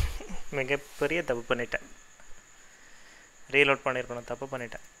 மிகப்பெரிய தப்பு பண்ணிட்டேன். ரீலோட் பண்ணியிருக்கணும். தப்பு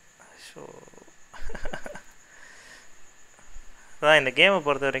பண்ணிட்டேன். ஸோ அதான் இந்த கேமை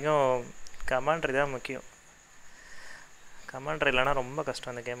பொறுத்த வரைக்கும் கமாண்ட்ரி தான் முக்கியம். கமாண்ட்ரி இல்லைன்னா ரொம்ப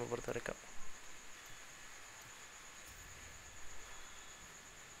கஷ்டம் இந்த கேமை பொறுத்த வரைக்கும்.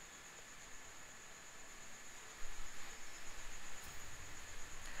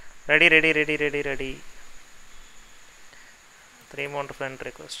 Ready 3 more friend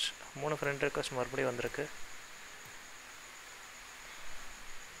request. 3 friend request மறுபடியும் வந்திருக்கு.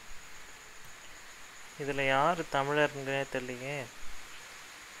 இதில் யார் தமிழர்னே தெரியலையே.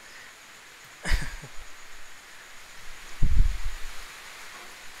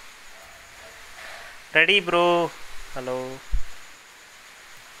 Ready bro. ஹலோ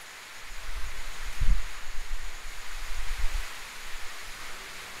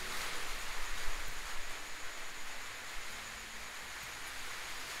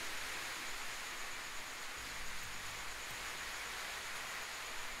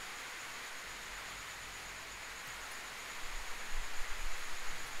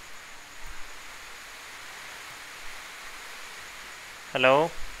ஹலோ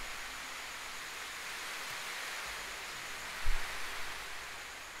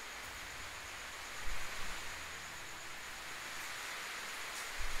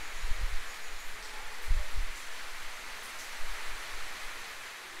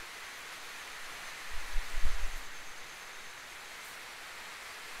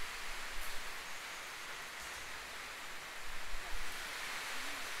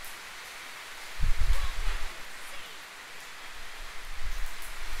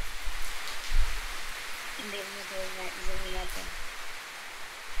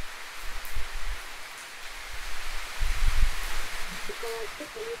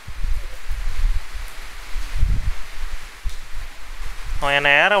அவன்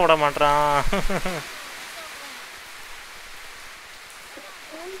என்னை ஏற விட மாட்டான்.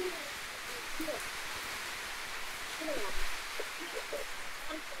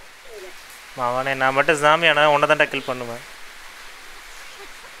 அவனை நான் மட்டும் சாமி ஆனால் உன்னை தான் கில் பண்ணுவேன்.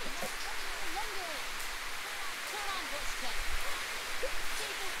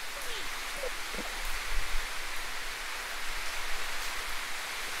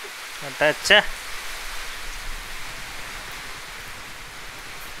 அட்டாச்சே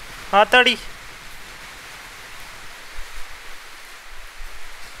ஆத்தாடி.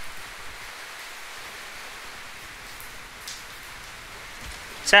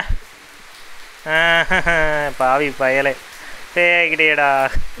 சே பாவி பயலே பேகிடேடா.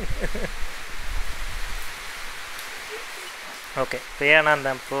 ஓகே பேனா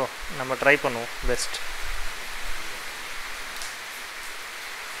இருந்தால் இப்போ நம்ம ட்ரை பண்ணுவோம் பெஸ்ட்.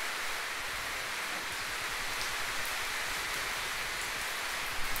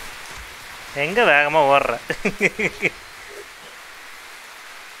 எங்கே வேகமாக ஓடுற?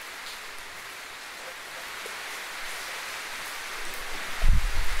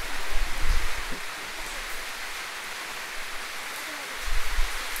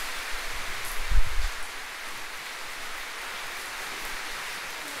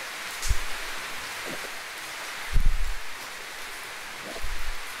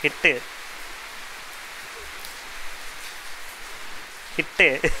 ஹிட்டு ஹிட்டு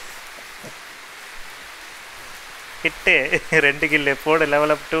ஹிட்டு 2 கில்லு போடு.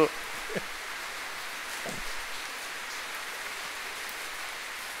 Level up 2.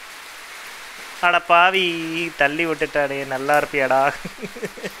 அட பாவி தள்ளி விட்டுட்டாடே. நல்லா இருப்பியாடா.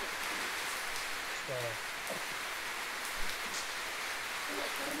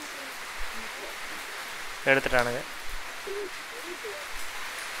 எடுத்துட்டானுங்க.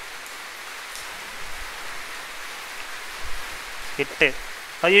 ஹிட்டு.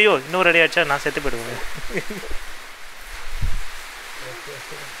 ஐயோ இன்னொரு ரெடி ஆச்சா நான் செத்து போயிடுவேன்.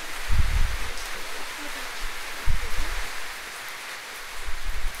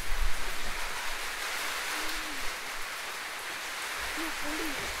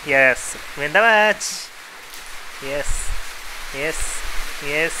 Yes, win the match. Yes, yes,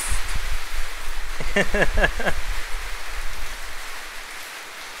 yes.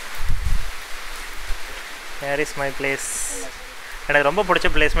 Where is my place? எனக்கு ரொம்ப பிடிச்ச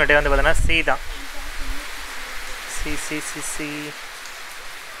பிளேஸ்மெண்ட்டே வந்து பார்த்தீங்கன்னா சி தான். C C C C.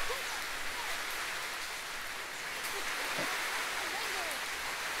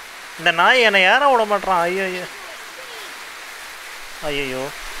 இந்த நாய் என்னை யாரை விட மாட்டான். ஐயோ ஐயோ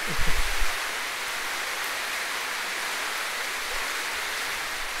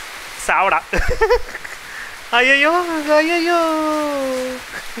சாவடா. ஐயோ ஐயோ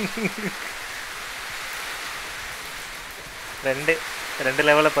ரெண்டு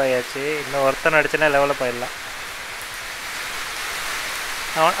லெவலில் போயாச்சு. இன்னும் ஒருத்தன் அடிச்சுன்னா லெவலில் போயிடலாம்.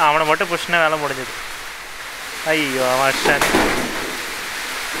 அவனை மட்டும் புஷ்னா வேலை முடிஞ்சது. ஐயோ அவன் அடிச்சான்.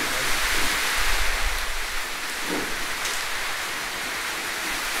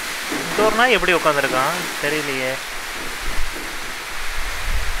 ஒரு நாய் எப்படி உட்காந்துருக்கான் தெரியலையே.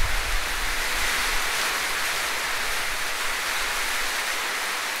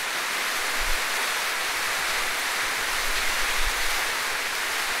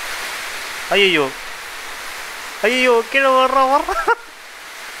 ஐயோ ஐயோ கீழே வர்றான்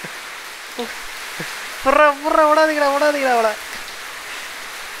விடாதீங்களா அவளை.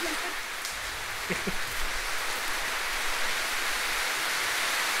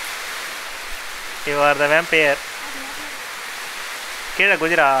 You are the vampire. கீழே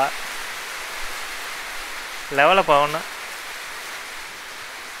குஜரா லெவலில் போகணும்.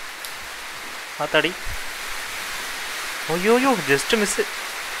 ஆத்தாடி. ஐயோயோ ஜஸ்ட் மிஸ்ஸு.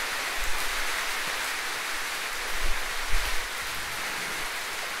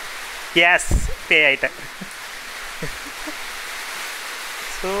 எஸ் பே ஆயிட்டேன்.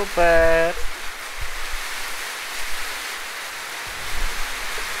 சூப்பர்.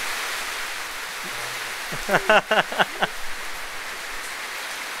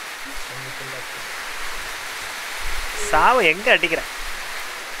 சாவ எங்க அடிக்கிறேன்.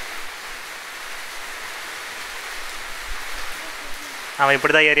 அவன்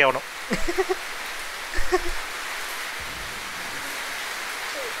இப்படிதான் ஏறி ஆகணும்.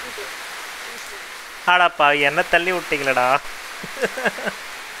 ஆடாப்பா என்ன தள்ளி விட்டீங்களடா.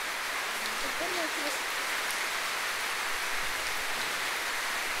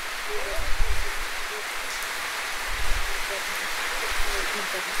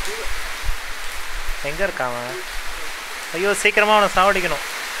 எங்க இருக்கான்? ஐயோ சீக்கிரமாக அவனை சாவடிக்கணும்,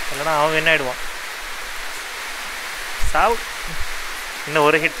 இல்லைனா அவன் என்ன ஆகிடுவான். சாவு. இன்னும்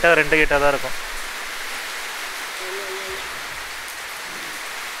ஒரு ஹிட்டாக 2 ஹிட்டாக தான் இருக்கும்.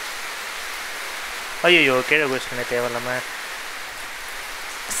 ஐயோ கீழே குதிச்சிட்டேனே தேவையில்லாமல்.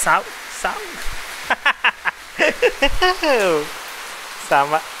 சாவு சாவு.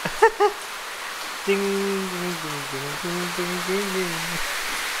 செம.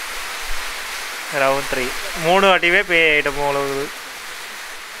 ரவுண்ட் 3 3 வாட்டியே பே ஆகிட்ட போகுது.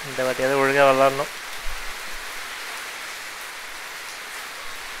 இந்த வாட்டியாவது ஒழுங்காக விளாட்ணும்.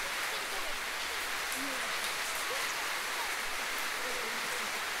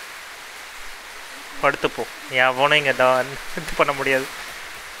 படுத்துப்போ, எவனும் இங்கே இது பண்ண முடியாது.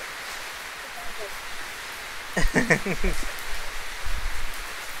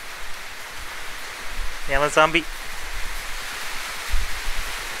 எவன் zombie.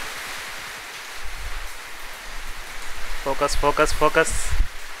 Focus focus focus.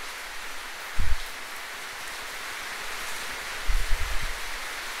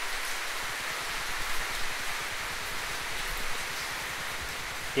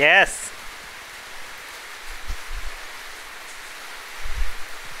 S.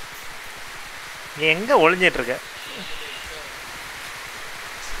 நீ எங்கே ஒளிஞ்சிட்ருக்க?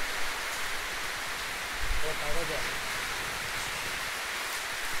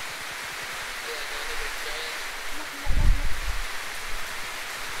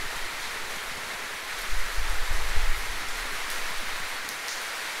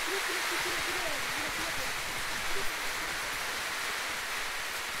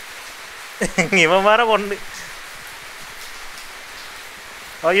 இவன் வர ஒன்று.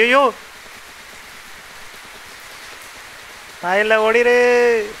 ஐயோ இல்ல ஓடிரு.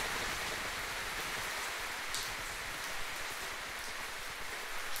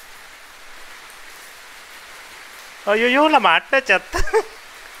 ஐயோ நம்ம அட்டை சத்த.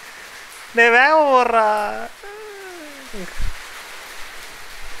 நீ வேகம் ஓடுறா.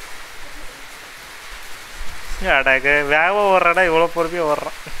 அடகு வேகம் ஓடுறாடா, இவ்வளோ பொறுமையாக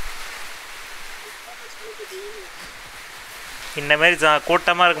ஓடுறான். இந்தமாரி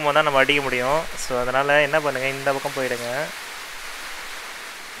கூட்டமாக இருக்கும்போது தான் நம்ம அடிக்க முடியும். ஸோ அதனால் என்ன பண்ணுங்கள், இந்த பக்கம் போயிடுங்க.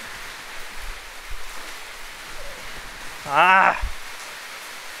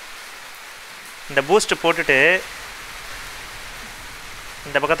 இந்த பூஸ்ட் போட்டுட்டு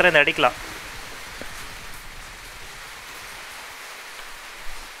இந்த பக்கத்தில் இந்த அடிக்கலாம்.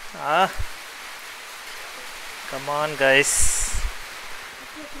 Come on guys.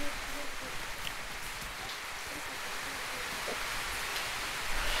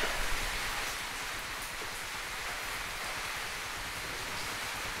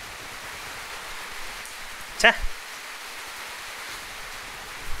 சே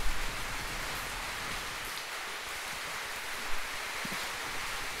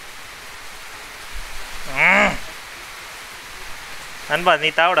நண்பா நீ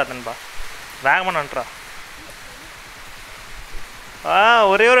தாவடா நண்பா, வேகமாக நன்றா.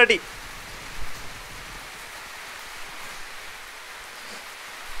 ஒரே ஒரு அடி.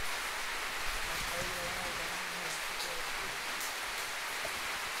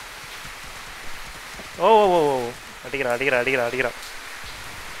 ஓ ஓ ஓ அடிக்கிறா அடிக்கிறா அடிக்கிறா அடிக்கிறா.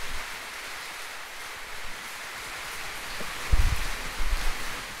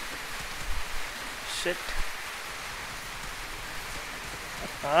 Shit.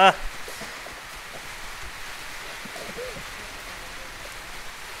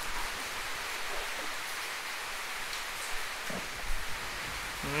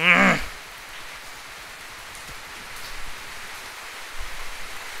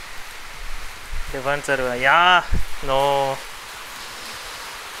 Defense yeah no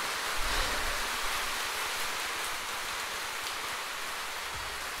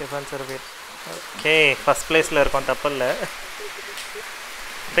defense okay first பிளேஸில் இருக்கோம், தப்பு இல்லை.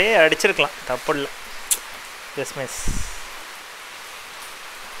 அப்படியே அடிச்சிருக்கலாம், தப்பு இல்லை. Just miss.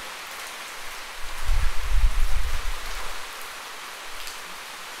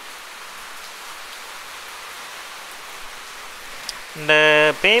 இந்த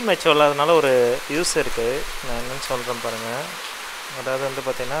பே மேட்ச் விளாட்றதுனால ஒரு யூஸ் இருக்குது. நான் என்னென்னு சொல்கிறேன் பாருங்கள். அதாவது வந்து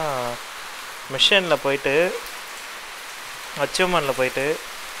பார்த்திங்கன்னா மிஷனில் போயிட்டு அச்சீவ்மெண்ட்டில் போயிட்டு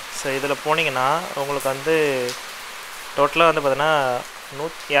ஸோ இதில் போனீங்கன்னா உங்களுக்கு வந்து டோட்டலாக வந்து பார்த்தீங்கன்னா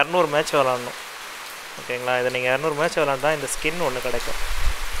 200 மேட்ச் விளாட்ணும். ஓகேங்களா, இதை நீங்கள் 200 மேட்ச் விளாண்டா இந்த ஸ்கின் ஒன்று கிடைக்கும்.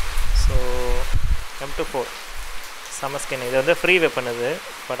 ஸோ M24 செம்ம ஸ்கின். இது வந்து ஃப்ரீ வெப்பன் இது.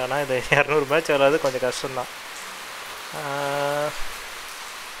 பட் ஆனால் இது 200 மேட்ச் விளாட்றது கொஞ்சம் கஷ்டம்தான்.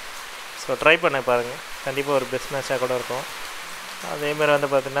 ஸோ ட்ரை பண்ண பாருங்கள், கண்டிப்பாக ஒரு பெஸ்ட் மேட்சாக கூட இருக்கும். அதேமாதிரி வந்து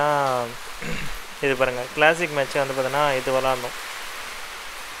பார்த்திங்கன்னா இது பாருங்கள், கிளாசிக் மேட்ச் வந்து பார்த்தீங்கன்னா இது விளாட்ணும்.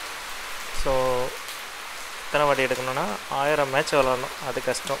 ஸோ எத்தனை வாட்டி எடுக்கணும்னா 1000 மேட்ச் விளாட்ணும், அது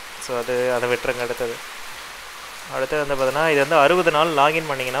கஷ்டம். ஸோ அதை விட்டுருங்க. அடுத்தது வந்து பார்த்தீங்கன்னா இது வந்து 60 நாள் லாகின்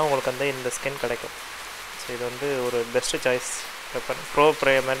பண்ணிங்கன்னா உங்களுக்கு வந்து இந்த ஸ்கின் கிடைக்கும். ஸோ இது வந்து ஒரு best choice weapon. Bro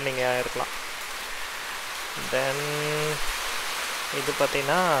player மாதிரி நீங்கள் இருக்கலாம். தென் இது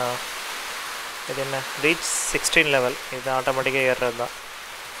பார்த்திங்கன்னா இது என்ன, ரீச் 16 லெவல், இது ஆட்டோமேட்டிக்காக ஏறுறது தான்.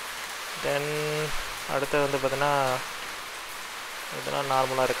 தென் அடுத்து வந்து பார்த்தீங்கன்னா இதெல்லாம்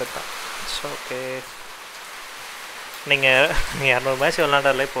நார்மலாக இருக்கிறது தான். ஸோ ஓகே, நீங்கள் 200 மேட்ச்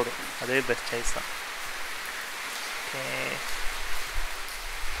விளாண்டாலே போதும், அதுவே பெஸ்ட் சாய்ஸ் தான்.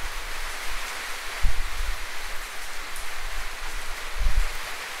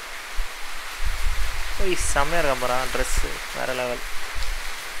 ஓகே, செம்மையாக இருக்க போகிறான் ட்ரெஸ்ஸு, வேறு லெவல்.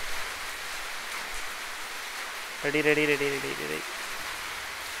 ரெடி.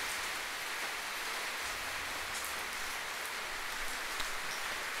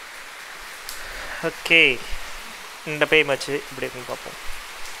 ஓகே, இந்த பேய் மேட்ச்சு இப்படி இருக்குன்னு பார்ப்போம்.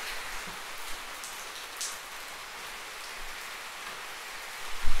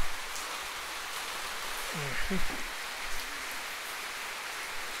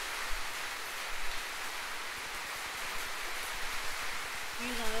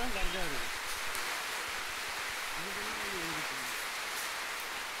 தான் கரெக்டாக இருக்கு.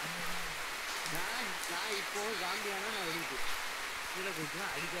 நான் இப்போ காந்தியானா நான் எடுத்து கீழே போச்சுன்னா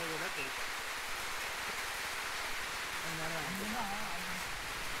அடிக்காத தான் கிடைக்கும்.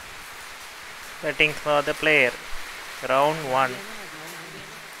 Waiting for the player. Round 1.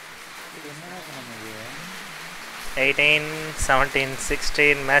 18, 17,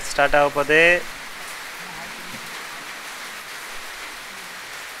 16 match start ஆக போகுது.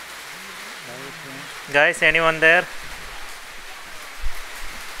 Guys, anyone there?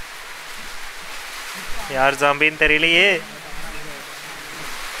 யார் ஜாம்பின்னு தெரியலையே.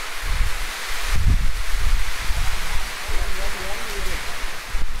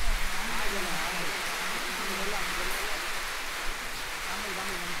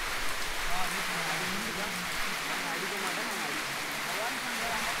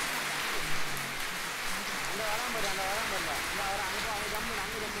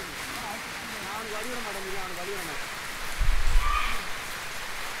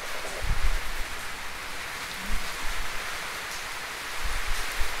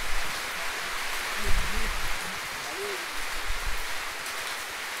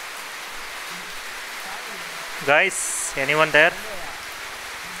 Guys, anyone there?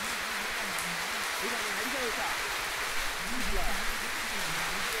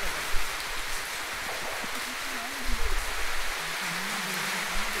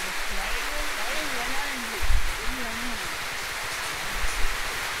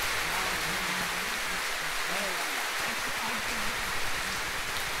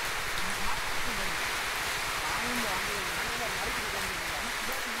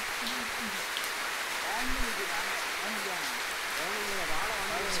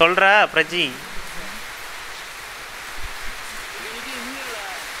 சொல்றா பிரஜி.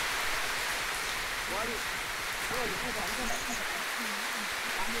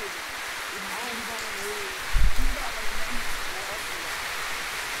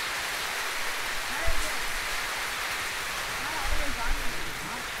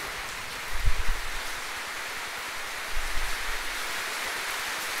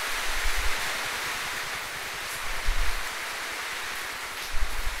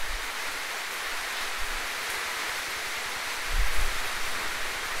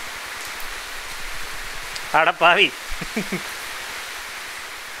 அட பாவி.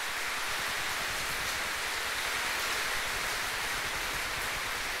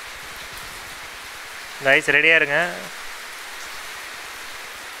 கைஸ் ரெடியா இருங்க.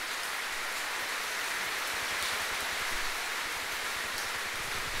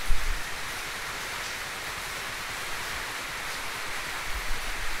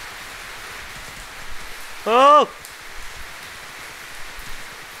 ஓ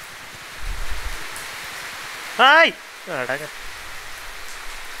ஹாய் அடங்க.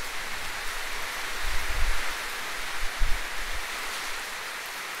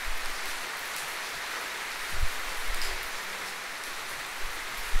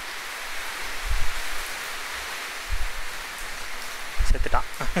 செத்துட்டான்.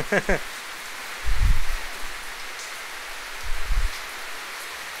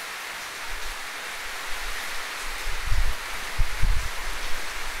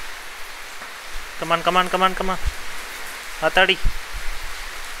 come on atadi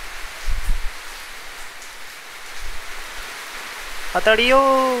atadiyo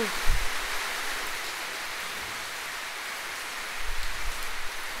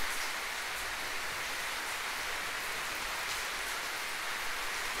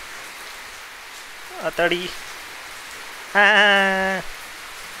ஆத்தாடி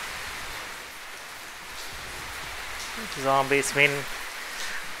ஜாம்பிஸ் மீன்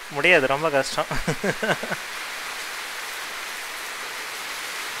முடியாது, ரொம்ப கஷ்டம்.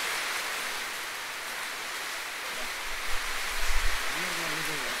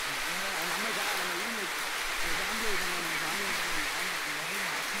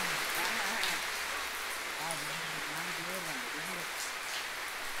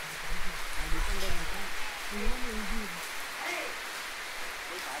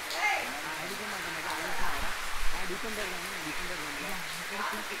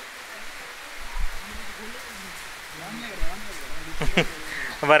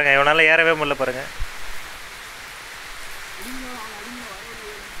 பாருங்க இவனால ஏறவே முடியல பாருங்க.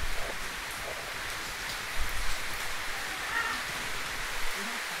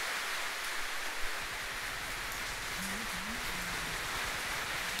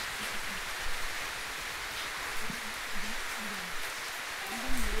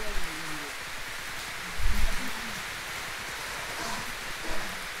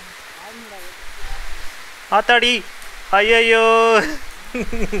 ஆத்தாடி ஐயோ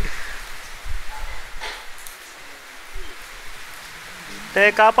டே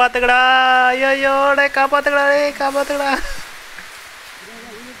காப்பாத்துக்கடா, ஐயோ டே காப்பாத்துக்கடா, டே காப்பாத்துக்கடா.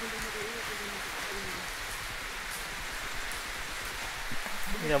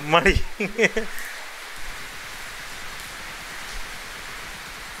 எம்மாடி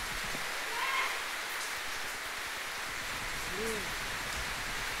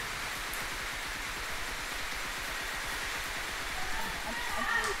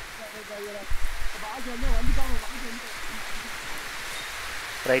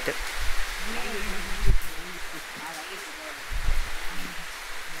ரைட்டு.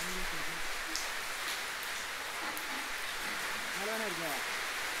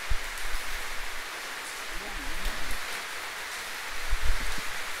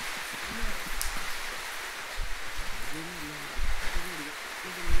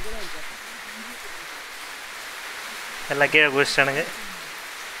 எல்லாம் கீழே குதிச்சிட்டானுங்க.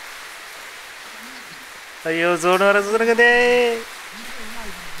 ஐயோ ஜோன் வர சுருங்குதே.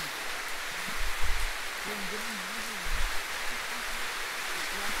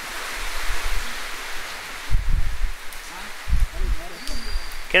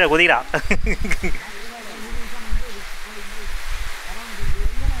 கீழே குதிக்கிறா.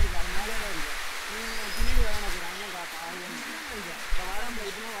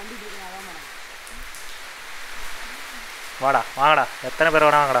 வாடா வாங்கடா, எத்தனை பேர்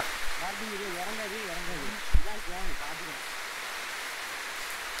வேணா வாங்கடா.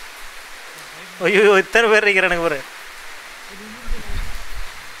 ஐயோ இத்தனை பேர் இருக்கிறானுங்க பாரு.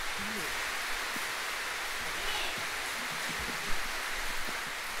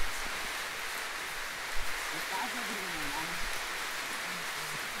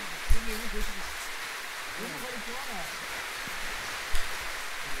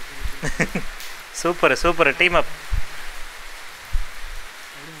 சூப்பர் சூப்பர் டீம் அப்.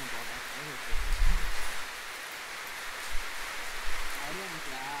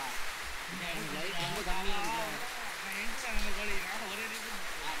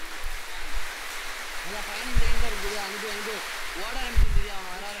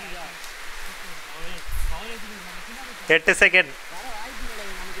 எட்டு second.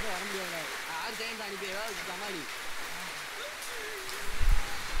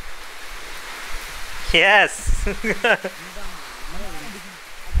 S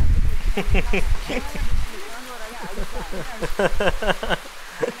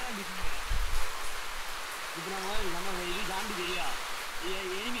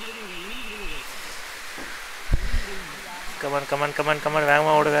come on come on come on come on,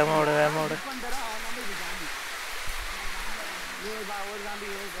 வேகமா ஓடு வேகமா ஓடு வேகமா ஓடு.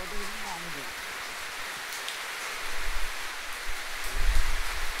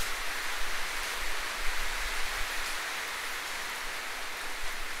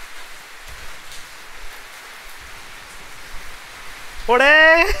 ஓடே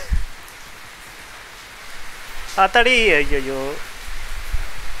ஆத்தாடி ஐயோ.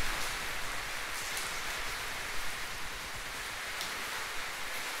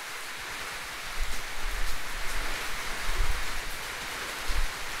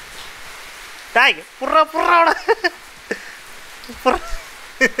 டாய் புர்ரா புர்ராட புர்ரா.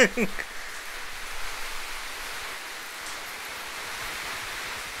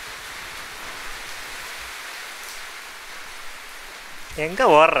 எங்க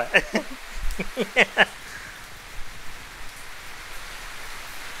ஓடுற?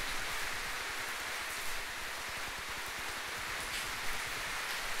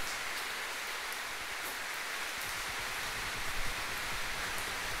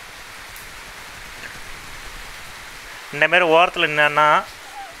 இந்தமாரி ஓரத்தில் நின்னா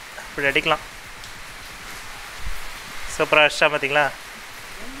இப்படி அடிக்கலாம். சூப்பராக அடிச்சா பார்த்தீங்களா?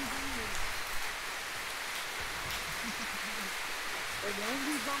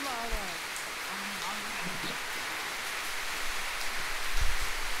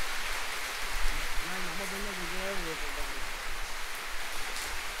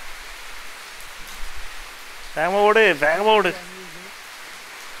 வேகமாக ஓடு, வேகமாக ஓடு.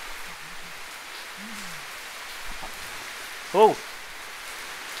 ஓ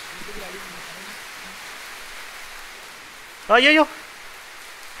ஐயோ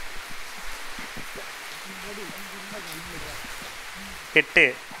கெட்டு.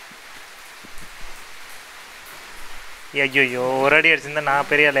 ஐயோ ஒரு அடி அடிச்சிருந்தா நான்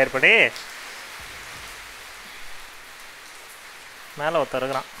பெரிய ஆள் ஏற்படி. மேலே ஒருத்தர்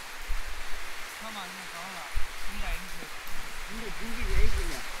இருக்கிறான்.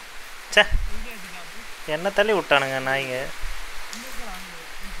 சே என்ன தள்ளி விட்டானுங்க நாய்ங்க.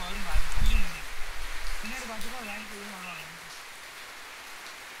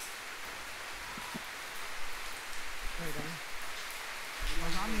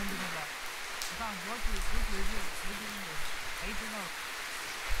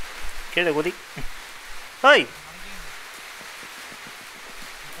 கீழே குதி. ஓய்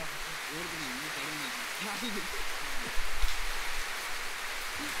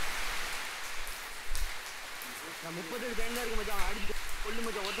நான் 30 டைம் தான் இருக்கு மச்சான். அடிச்சு கொல்லு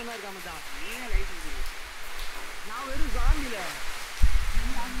மச்சான். ஒருத்தனா இருக்கா மச்சான். நீங்க லைட் இருக்கு. நான் வெறும் ஜாம்பில.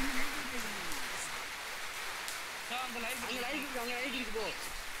 அங்க லைட் இருக்கு போ.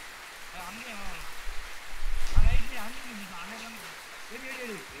 அங்க லைட் அங்க இருக்கு. அங்க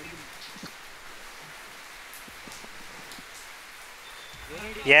எடு.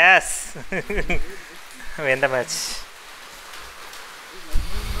 எஸ் எந்த மேட்ச்?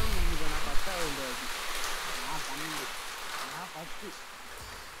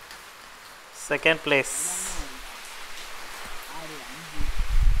 Second place.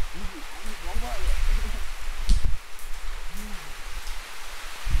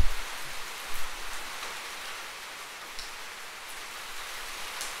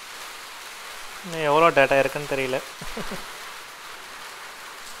 எவ்வளோ டேட்டா இருக்குன்னு தெரியல.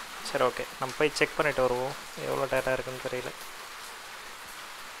 சரி ஓகே, நம்ம போய் செக் பண்ணிட்டு வருவோம். எவ்வளோ டேட்டா இருக்குன்னு தெரியல.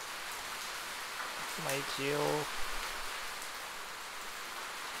 மை ஜியோ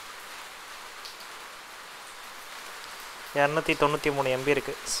 293 MB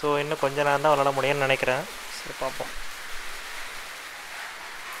இருக்குது. ஸோ இன்னும் கொஞ்ச நேரம் தான் விளாட முடியும்னு நினைக்கிறேன். சரி பார்ப்போம்.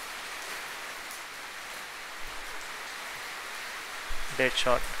 Dead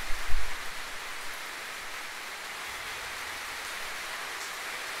shot.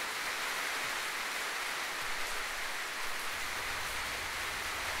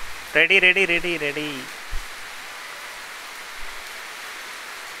 Ready ready ready ready.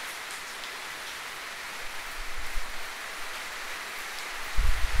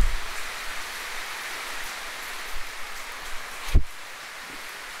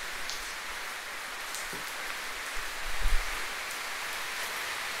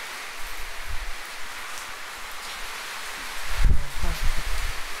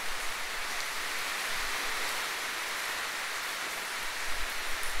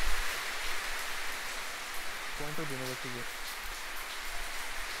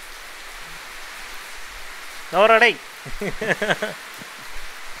 No, ready.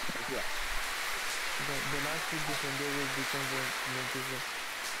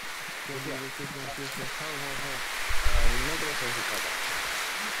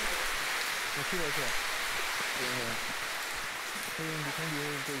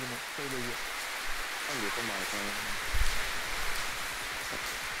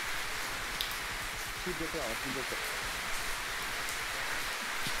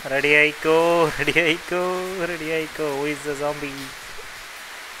 Ready, Aiko, ready, Aiko, ready, Aiko. Who is the zombie?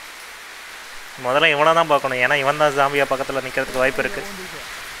 முதல்ல இவனை தான் பார்க்கணும், ஏன்னா இவன் தான் ஜாம்பியா பக்கத்தில் நிற்கிறதுக்கு வாய்ப்பு இருக்கு.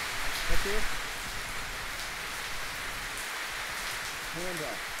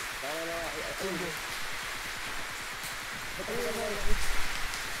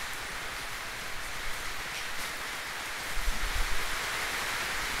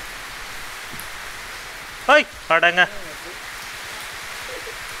 ஓய் அடங்க.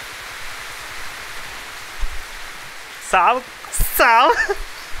 சாவு சாவு.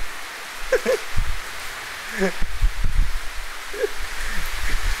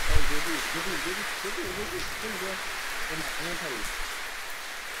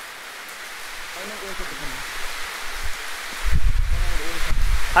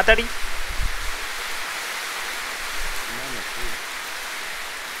 ஆத்தாடி.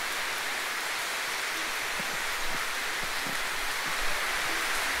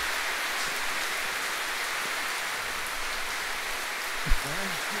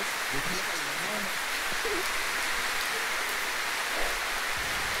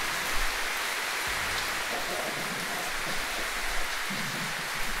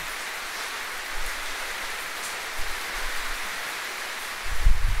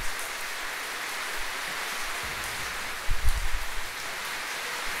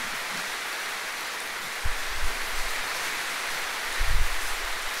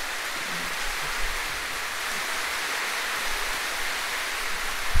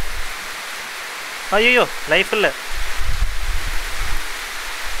 ஐயோ லைஃப் இல்லை.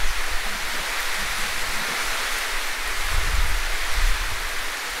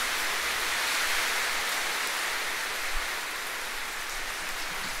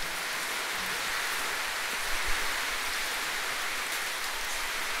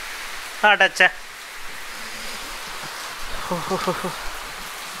 அடச்சே,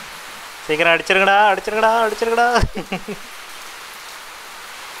 சீக்கிரம் அடிச்சிருங்கடா அடிச்சிருங்கடா அடிச்சிருங்கடா.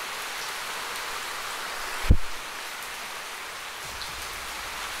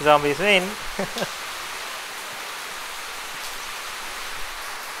 Zombies win.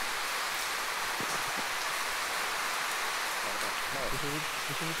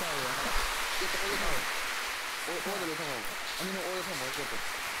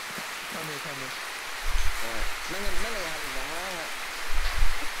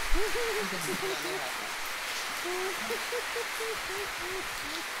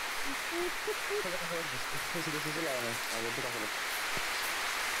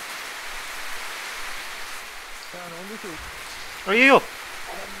 ஐயோ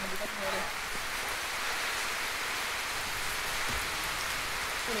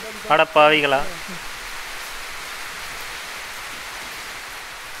அட பாவிகளா.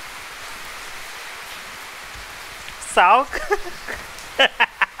 சாவுக்கு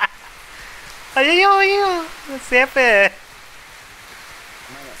ஐயோ ஐயோ சேஃபு.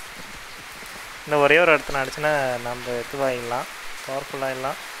 இன்னும் ஒரே ஒரு இடத்துல அடிச்சுன்னா நம்ம இதுவாகிடலாம்,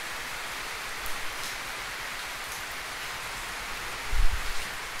 பவர்ஃபுல்லாகிடலாம்.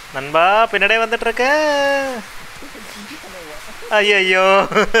 நண்பா பின்னாடியே வந்துட்டுருக்க. ஐயோ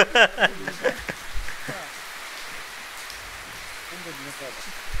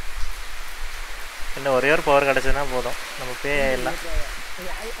இன்னும் ஒரே ஒரு பவர் கிடச்சதுன்னா போதும், நம்ம பே ஆயிடலாம்.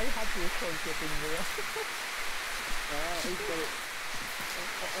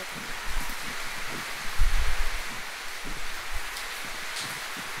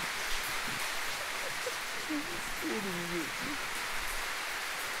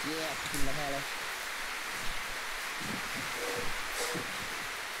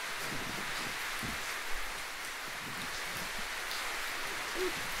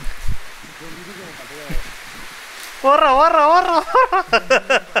 ஓடுறா ஓடுறா ஓடுறா.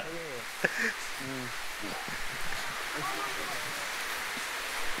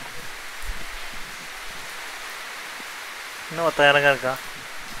 இன்னும் 10,000 இருக்கா.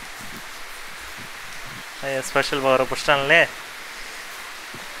 ஸ்பெஷல் பவரை பிடிச்சிட்டான்லே.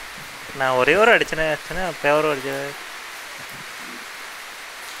 நான் ஒரே ஒரு அடிச்சேன்னா பேவரும் அடிச்சு.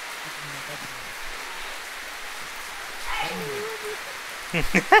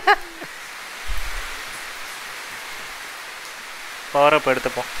 பவர் அப்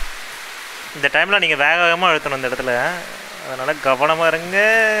எடுத்துப்போம். இந்த டைமில் நீங்கள் வேக வேகமாக அழுத்தணும் இந்த இடத்துல, அதனால் கவனமாக இருங்க.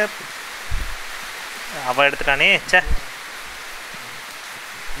 அவள் எடுத்துட்டானே சே.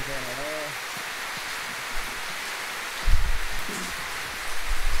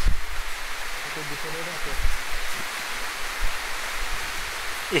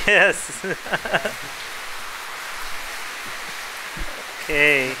 எஸ் ஓகே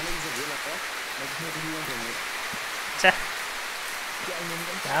சே.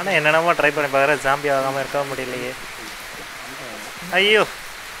 நானும் என்னென்னமோ ட்ரை பண்ணி பார்க்குறேன், ஜாம்பி ஆகாமல் இருக்க முடியலையே. ஐயோ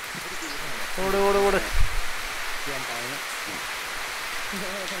ஓடு ஓடு ஓடு.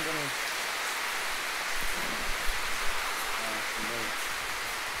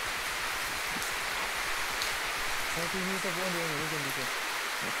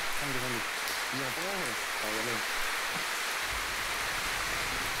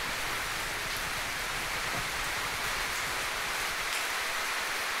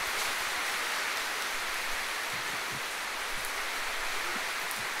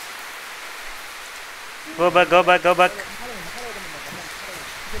 Go back, go back, go back.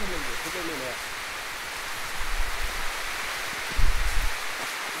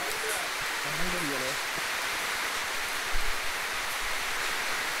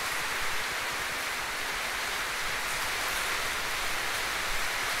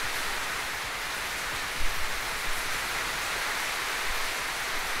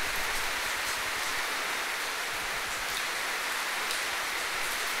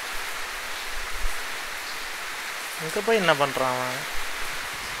 இங்கே போய் என்ன பண்ணுறான் அவன்?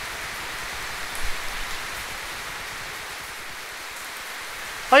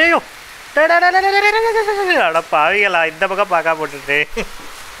 ஐயோ அட பாவிகளா, இந்த பக்கம் பார்க்க போட்டுட்டு.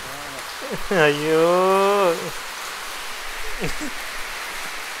 ஐயோ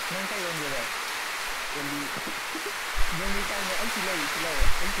Nang tay con gì rồi? Con đi. Nhưng đi tay này anh chỉ lâu.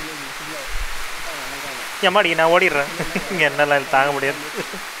 Tay này nang tay này. எம்மாடி நான் ஓடிடுறேன். இங்கே என்னால் தாங்க முடியாது.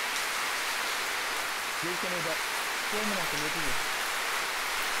 Đi cái này rồi. Cái này là cái gì?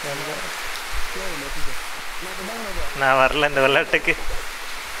 Cái này là cái gì? Nó có băng rồi. நான் வரல இந்த விளையாட்டுக்கு.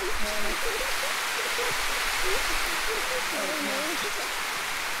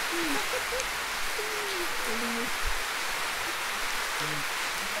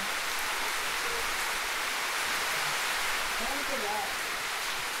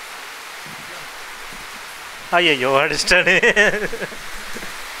 ஐயோ அடிச்சிட்டானு.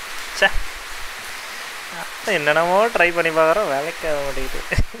 சே என்னென்னமோ ட்ரை பண்ணி பார்க்குறோம், வேலைக்கு ஆக மாட்டேங்குது.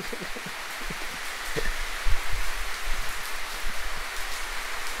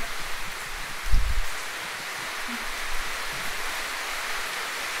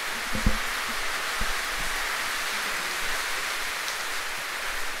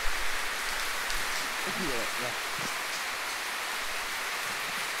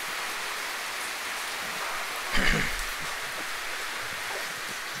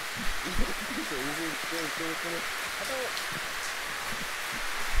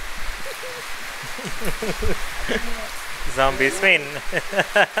 Zombies win.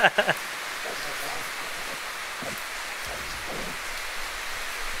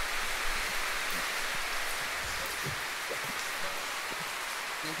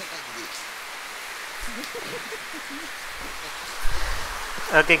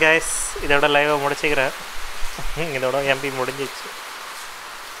 ஓகே கைஸ், இதோட லைவை முடிச்சுக்கிறேன். இதோட எம்பி முடிஞ்சிச்சு.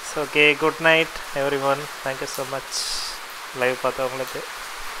 So okay, good night every one. Thank you so much live பார்த்தவங்களுக்கு.